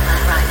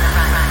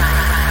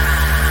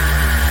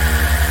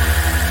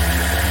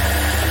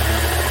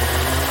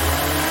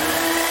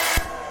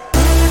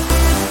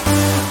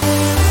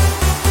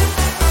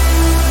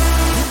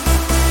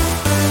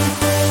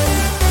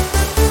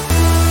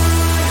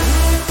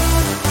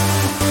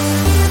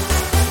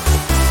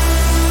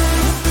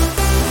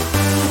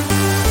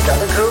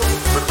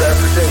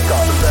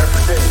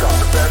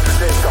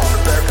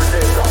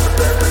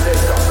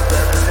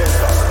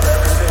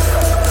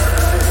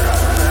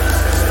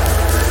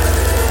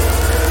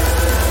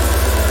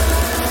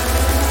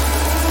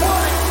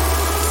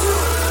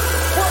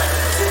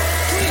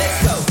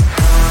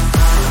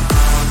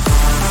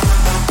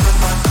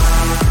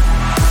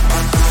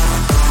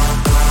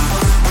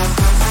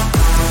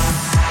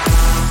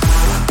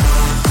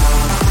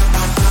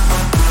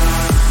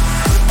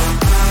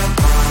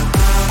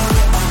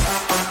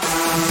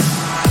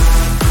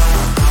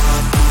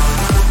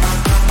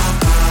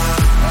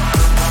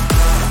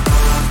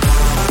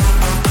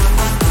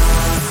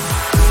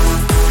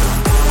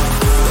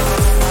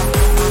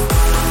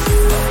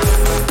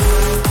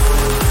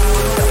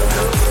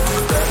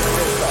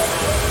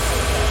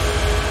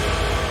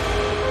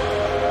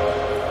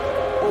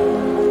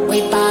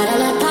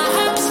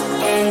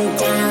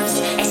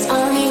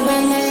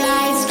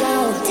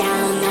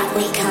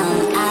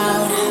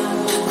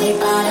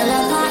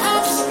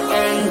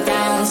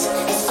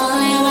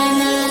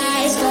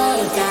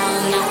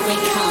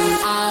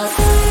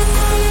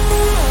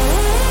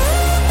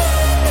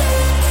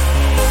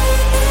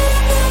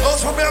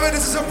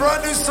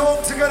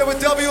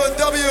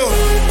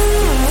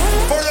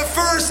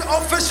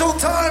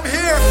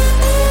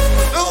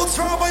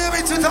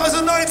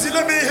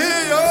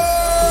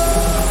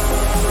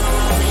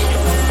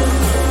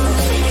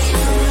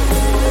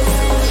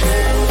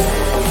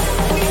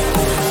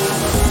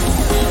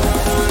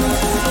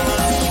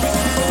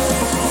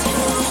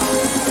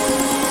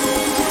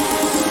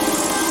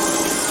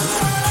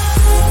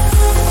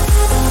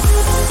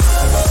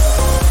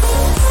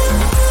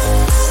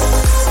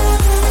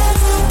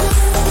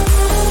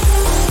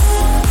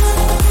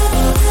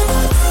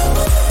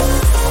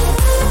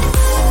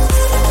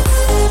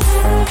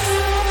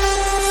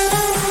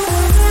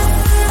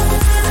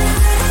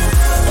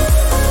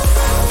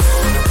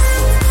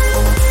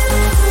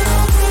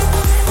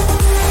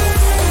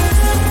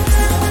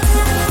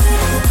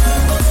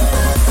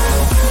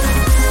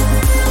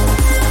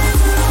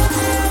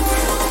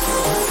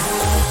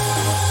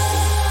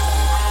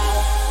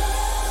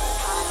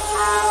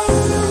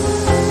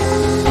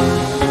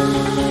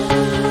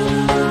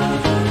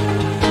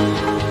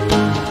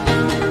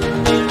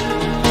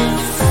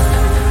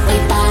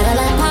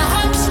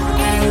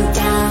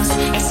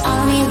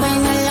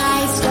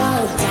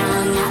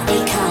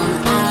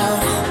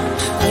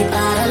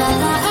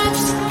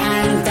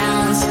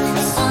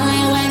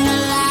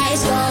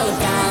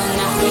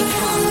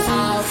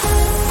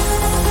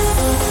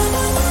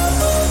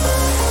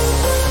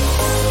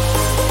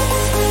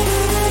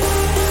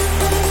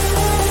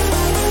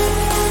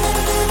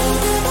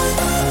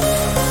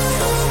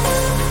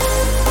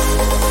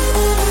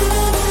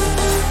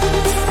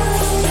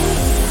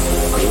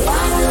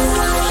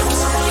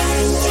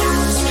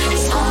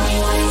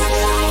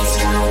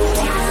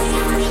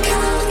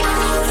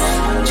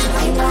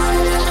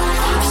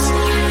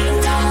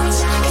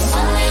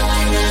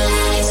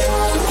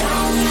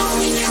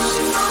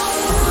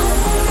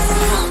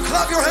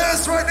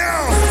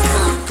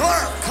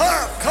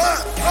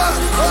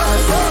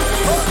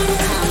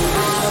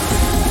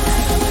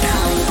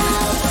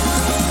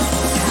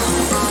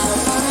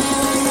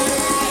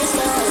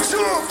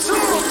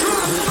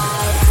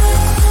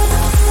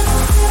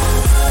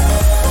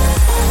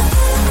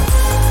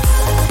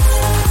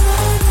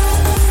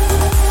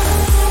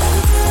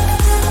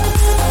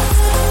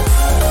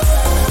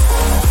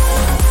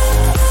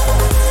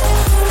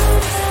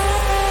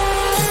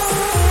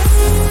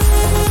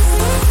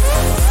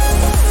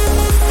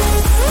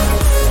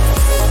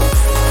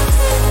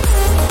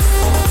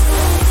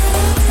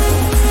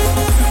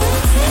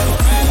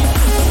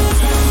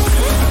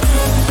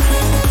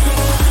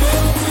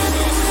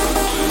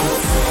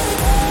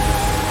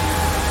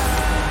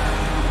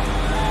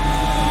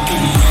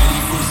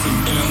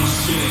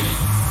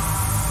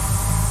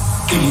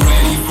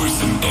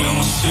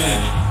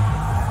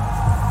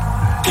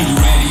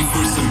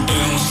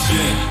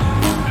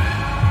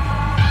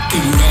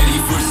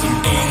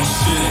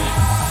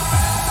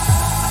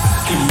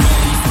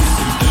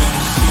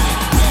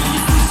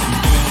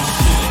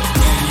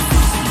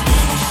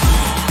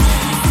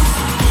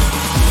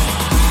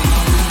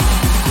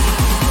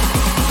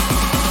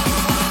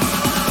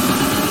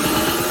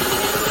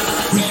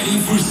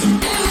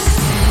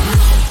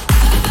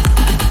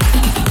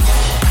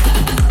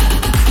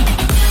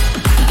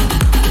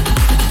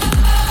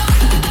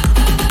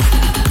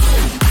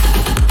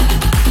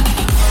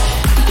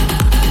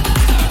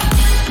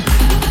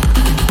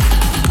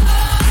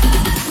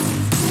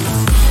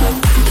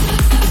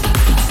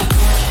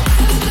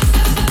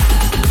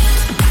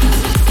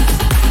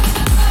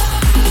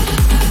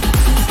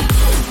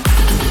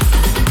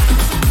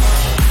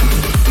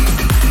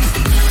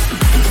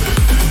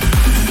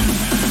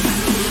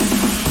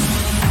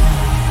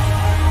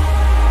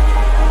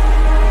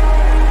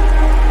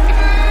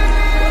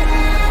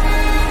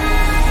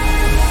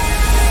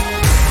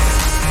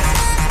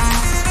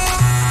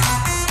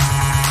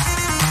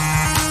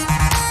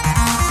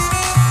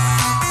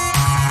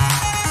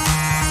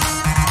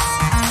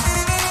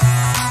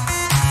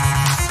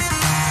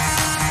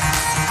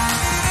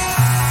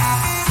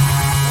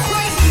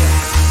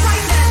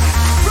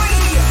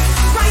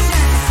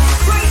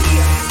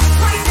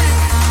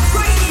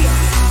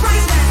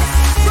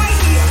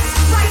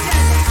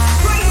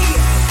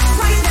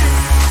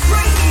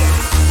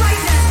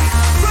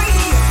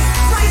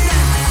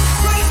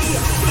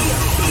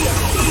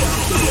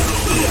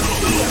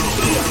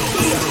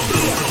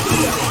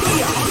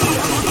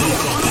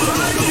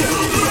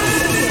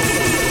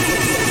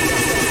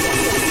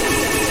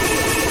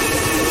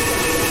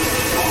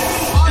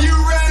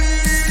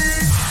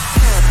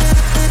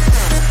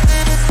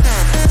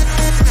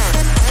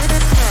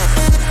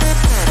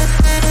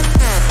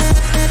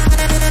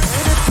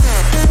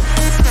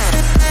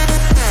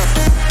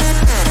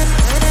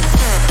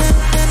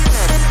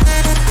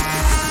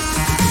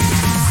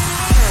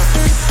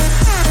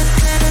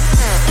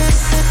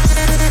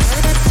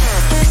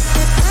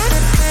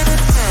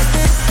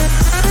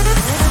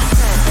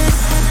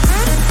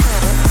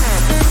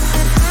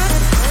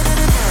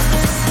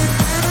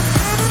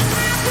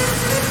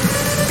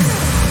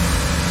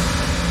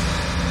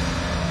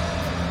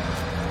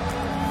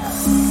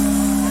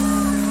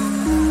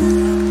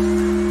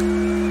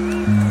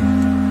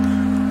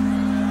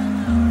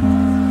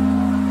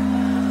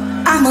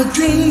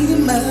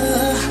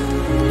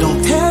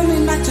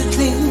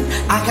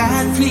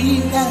 got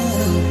freedom,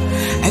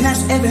 and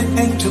that's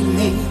everything to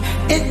me.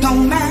 It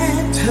don't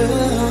matter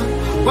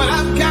what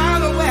I've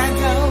got or where I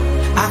go.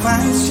 I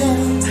find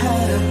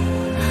shelter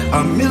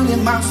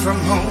 1,000,000 miles from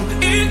home.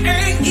 It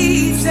ain't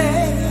easy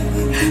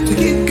to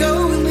get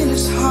going when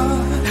it's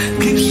hard.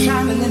 Keep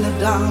shining in the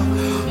dark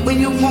when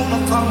you wanna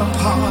fall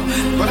apart.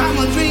 But I'm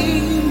a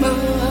dreamer,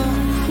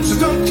 so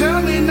don't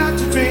tell me not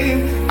to dream.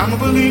 I'm a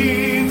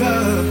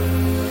believer,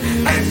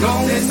 as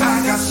long as I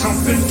got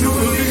something to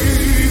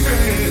believe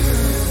in.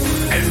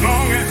 As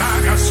long as I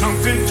got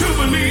something to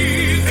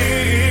believe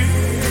in.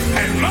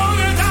 As long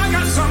as I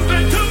got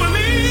something to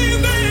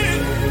believe in.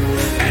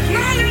 As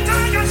long as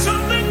I got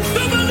something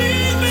to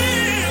believe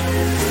in.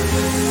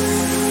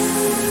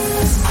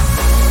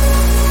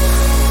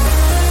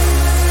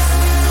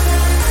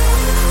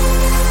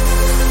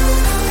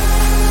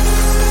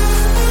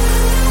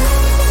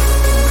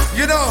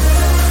 You know,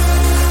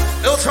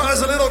 Ultra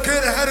as a little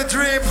kid had a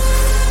dream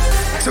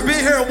to be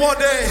here one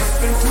day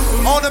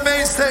on the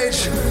main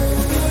stage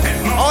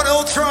on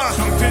Ultra.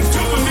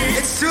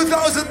 It's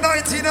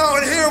 2019 now,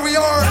 and here we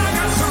are.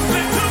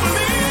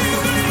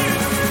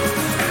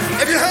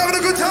 If you're having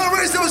a good time,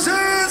 raise those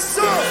hands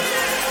up.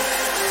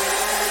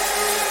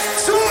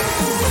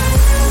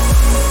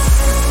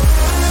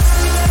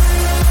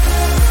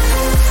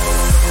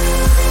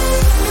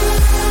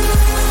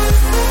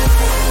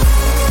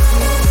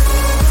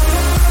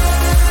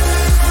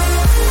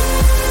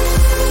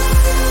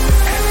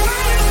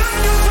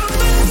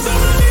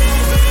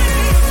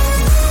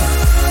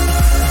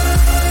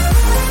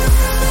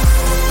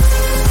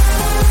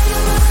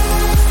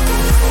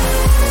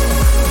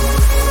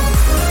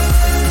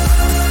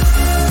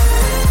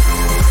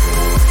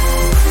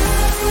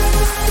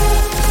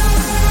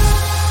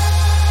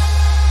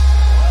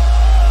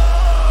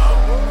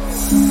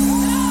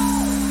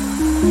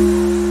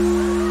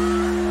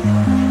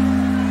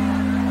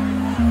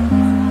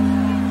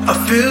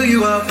 Fill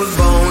you up with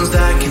bones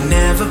that can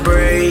never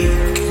break.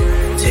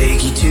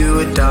 Take you to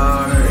a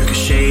dark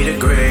shade of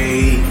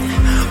gray.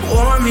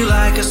 Warm you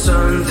like a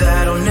sun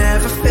that'll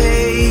never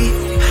fade.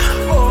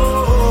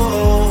 Oh,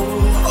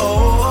 oh,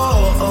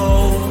 oh,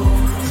 oh.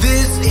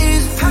 This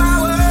is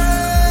power.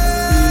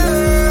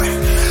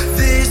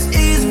 This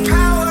is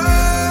power.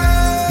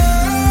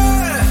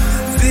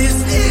 This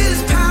is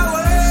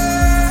power.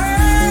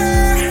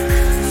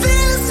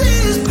 This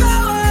is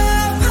power,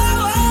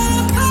 power,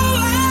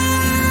 power.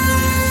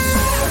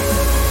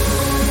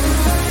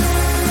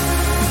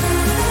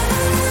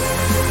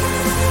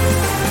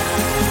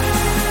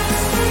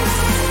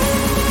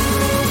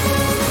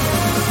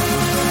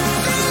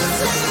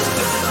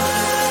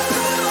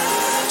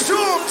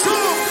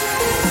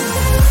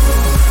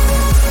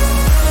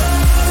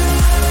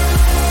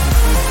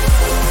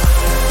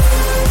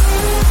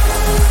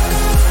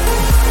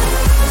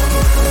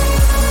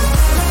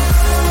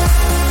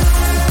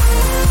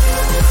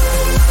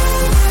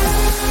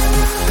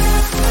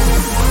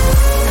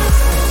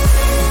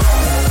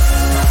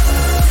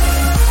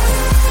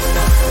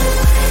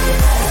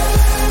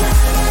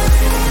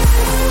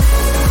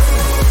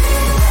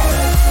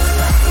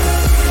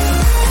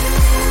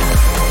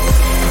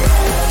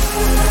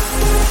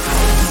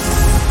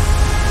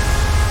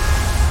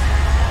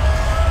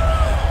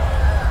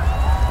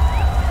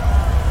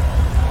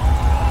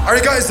 Are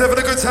you guys having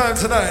a good time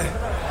tonight?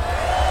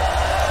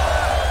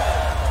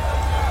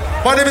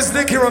 My name is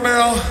Nicky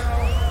Romero,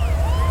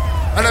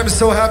 and I'm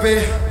so happy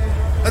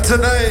that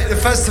tonight, the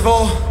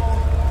festival,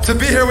 to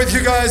be here with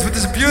you guys with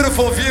this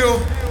beautiful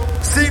view,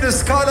 seeing the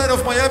skyline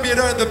of Miami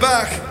there in the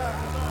back.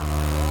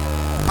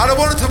 And I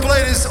wanted to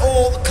play this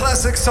old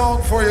classic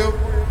song for you.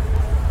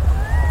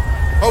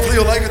 Hopefully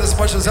you'll like it as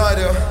much as I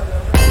do.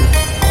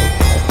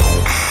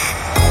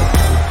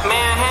 May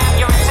I have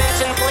your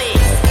attention, please?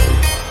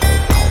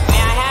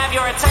 May I have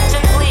your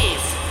attention,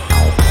 please?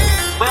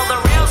 Will the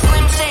real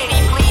Slim Shady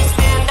please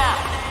stand up?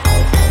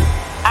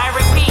 I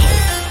repeat,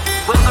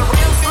 will the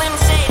real Slim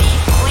Shady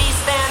please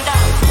stand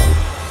up?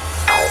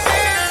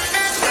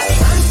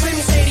 I'm Slim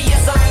Shady,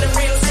 yes, I'm the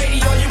real Shady.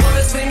 All you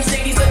other Slim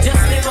Shadys are just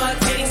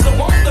imitating. So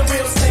won't the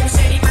real Slim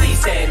Shady please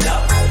stand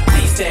up?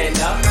 Please stand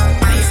up,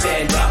 please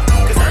stand up.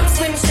 'Cause I'm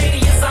Slim Shady,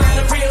 yes, I'm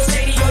the real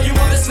Shady. All you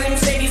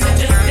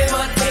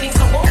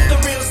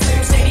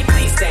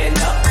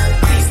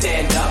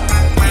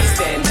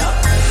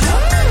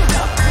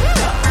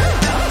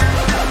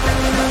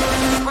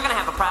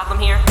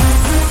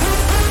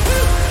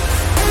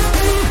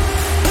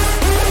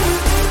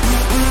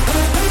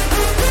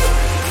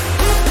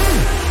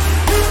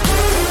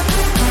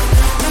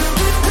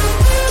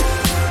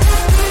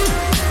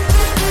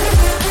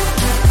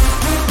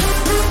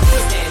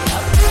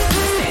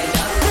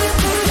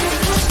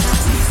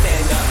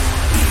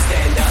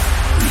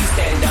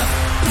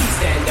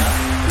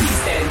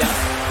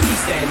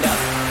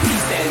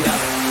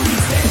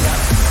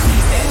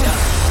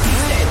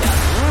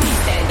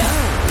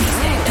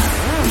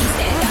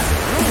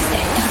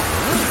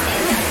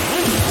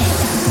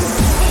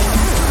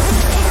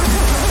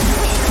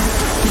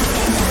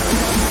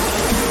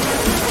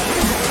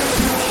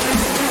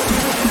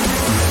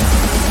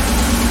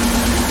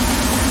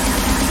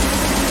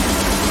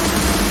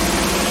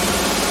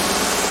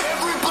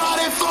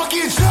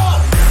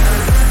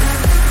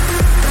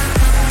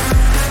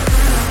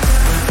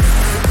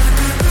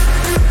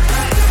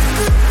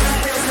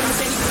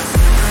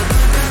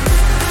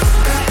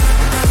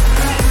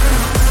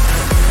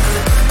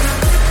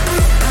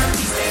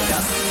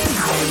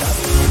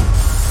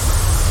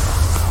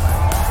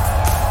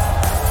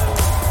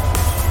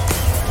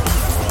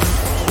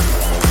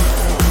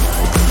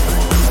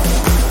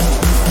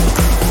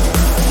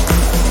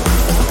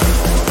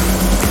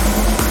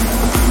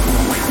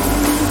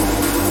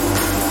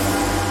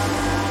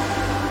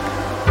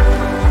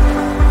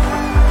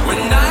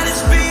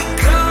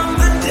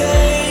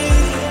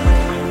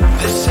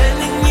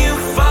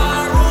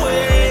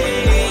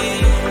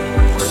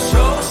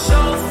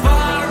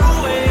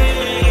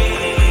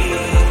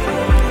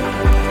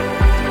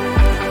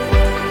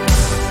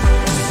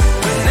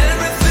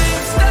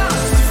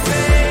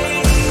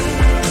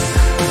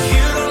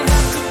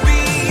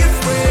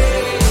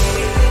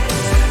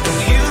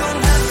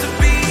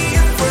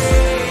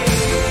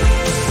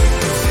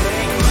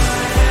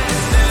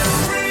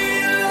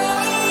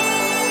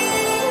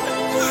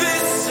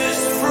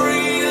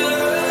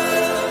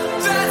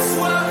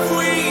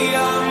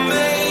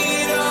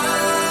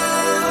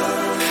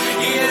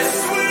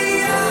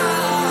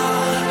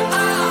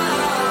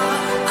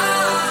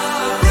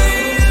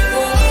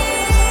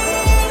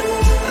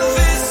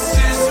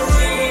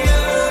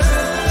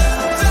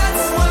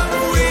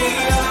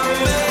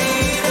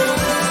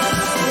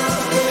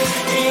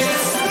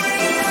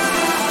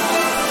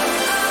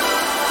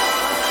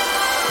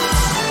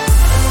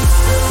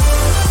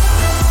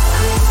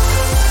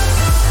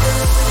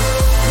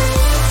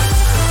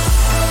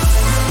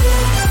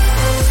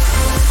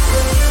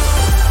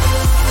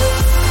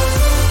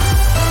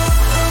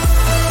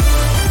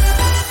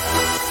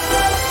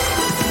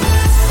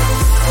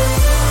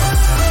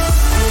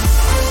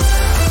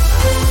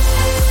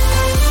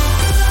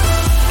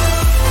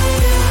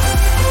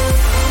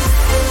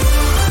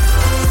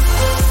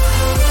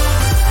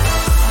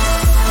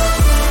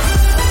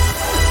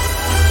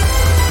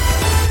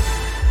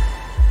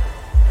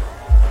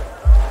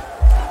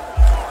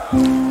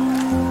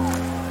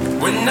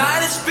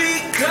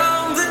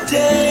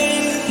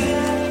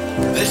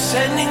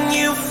sending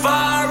you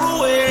far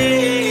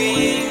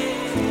away,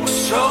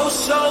 so,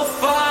 so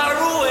far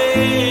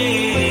away.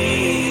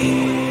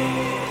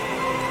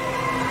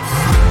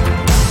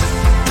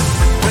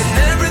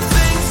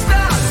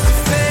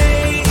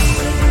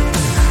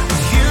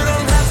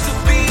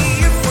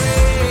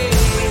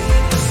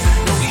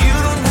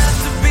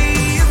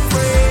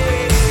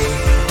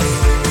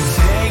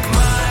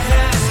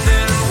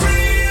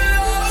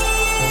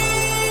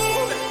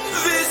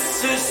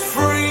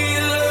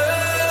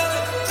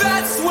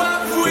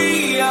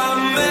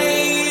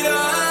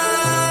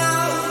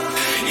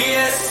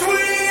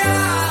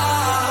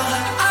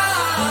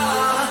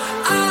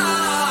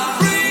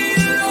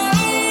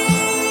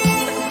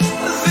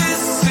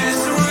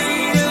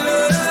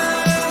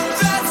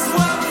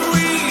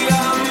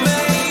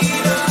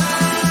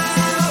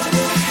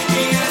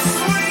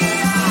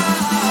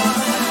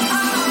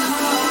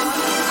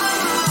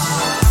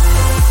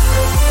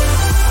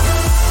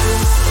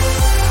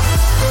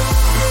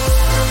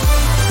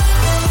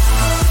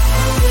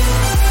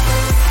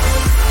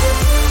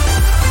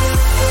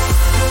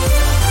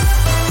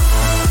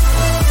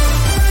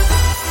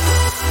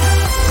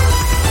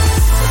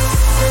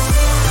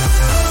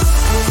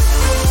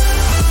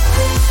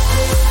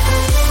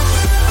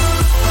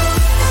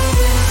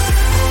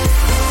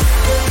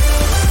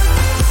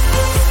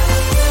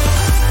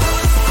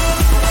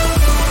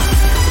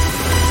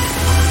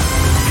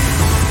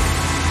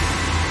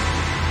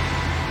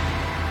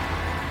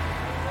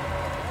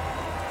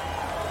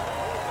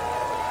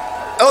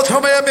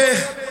 From Miami,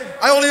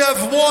 I only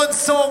have one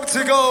song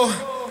to go.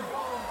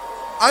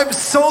 I'm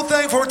so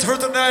thankful for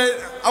tonight.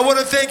 I want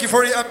to thank you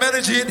for the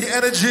energy,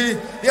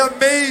 the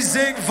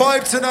amazing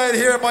vibe tonight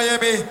here in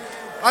Miami.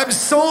 I'm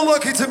so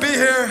lucky to be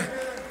here.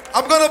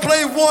 I'm gonna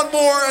play one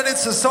more, and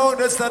it's a song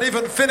that's not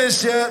even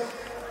finished yet,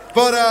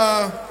 but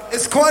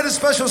it's quite a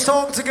special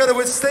song together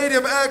with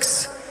Stadium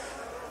X,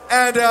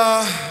 and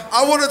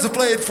I wanted to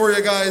play it for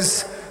you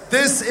guys.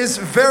 This is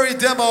very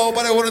demo,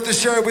 but I wanted to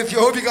share it with you.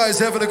 I hope you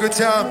guys are having a good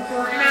time.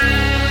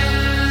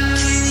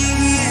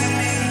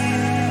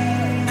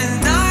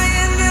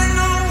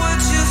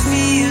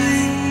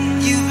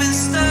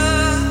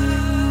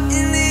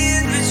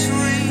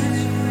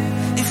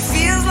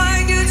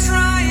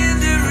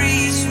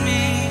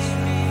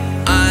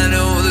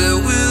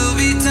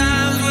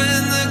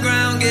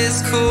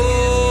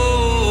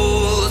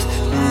 Cold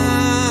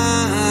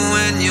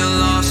when you're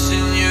lost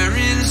and you're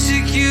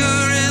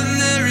insecure and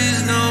there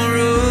is no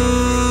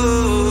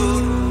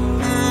road.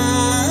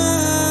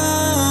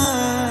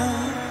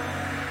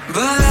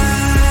 But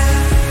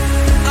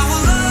I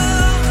will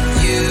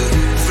love you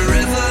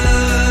forever.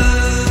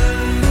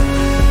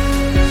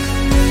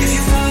 If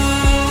you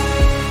fall,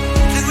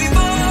 then we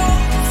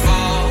both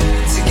fall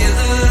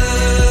together.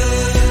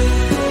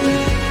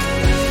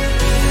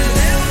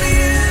 There'll be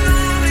an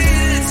army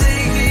to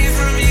take me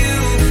from you,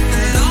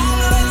 and all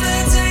of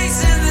that takes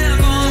and their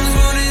bombs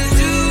wouldn't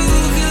do,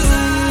 'cause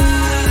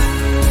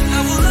I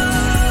will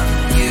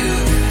love you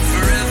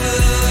forever.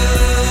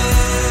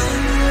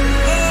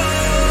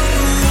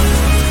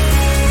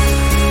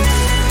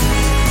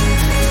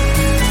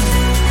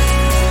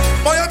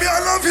 Miami, I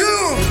love you.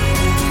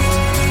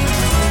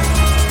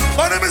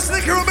 My name is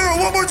Nicky Romero.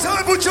 One more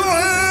time, put your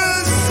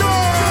hands up.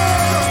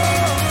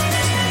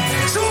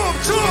 Jump,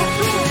 jump,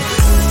 jump.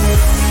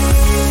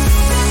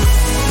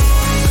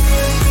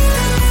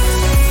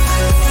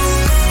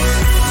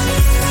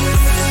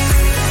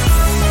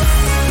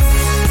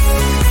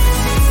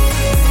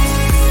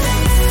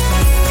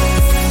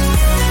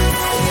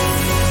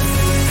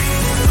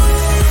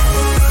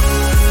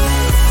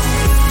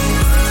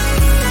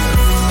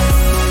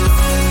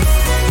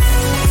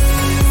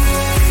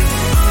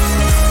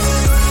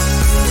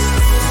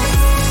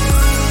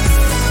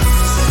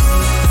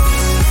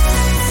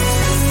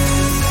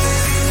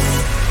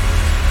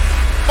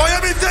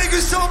 Miami, thank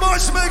you so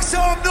much. Make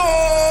some noise.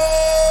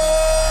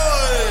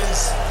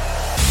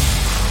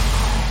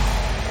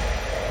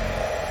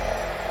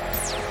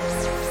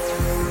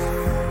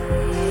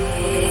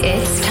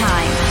 It's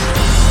time.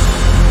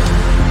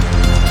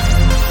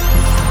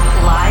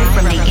 Live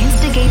from the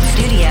Instigate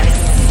Studios.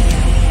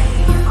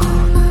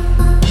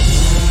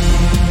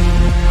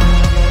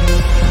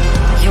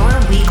 Your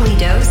weekly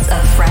dose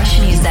of fresh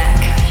music.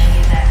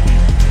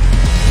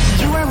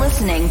 You are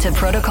listening to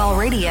Protocol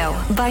Radio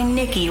by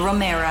Nicky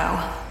Romero.